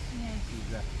ways. Yes.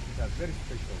 She's a very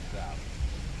special girl.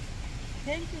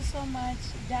 Thank you so much,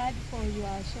 Dad, for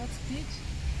your short speech.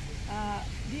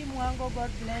 Mwango,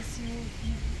 God bless you.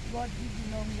 God give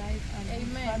you long life and good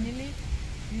Amen. family.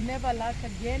 You never lack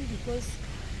again because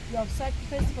you have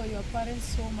sacrificed for your parents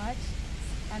so much.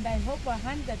 And I hope a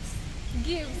hand that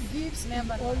gives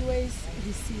never will always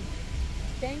receive.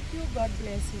 Thank you. God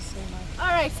bless you so much.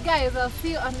 All right, guys. I'll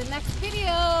see you on the next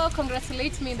video.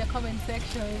 Congratulate me in the comment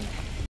section.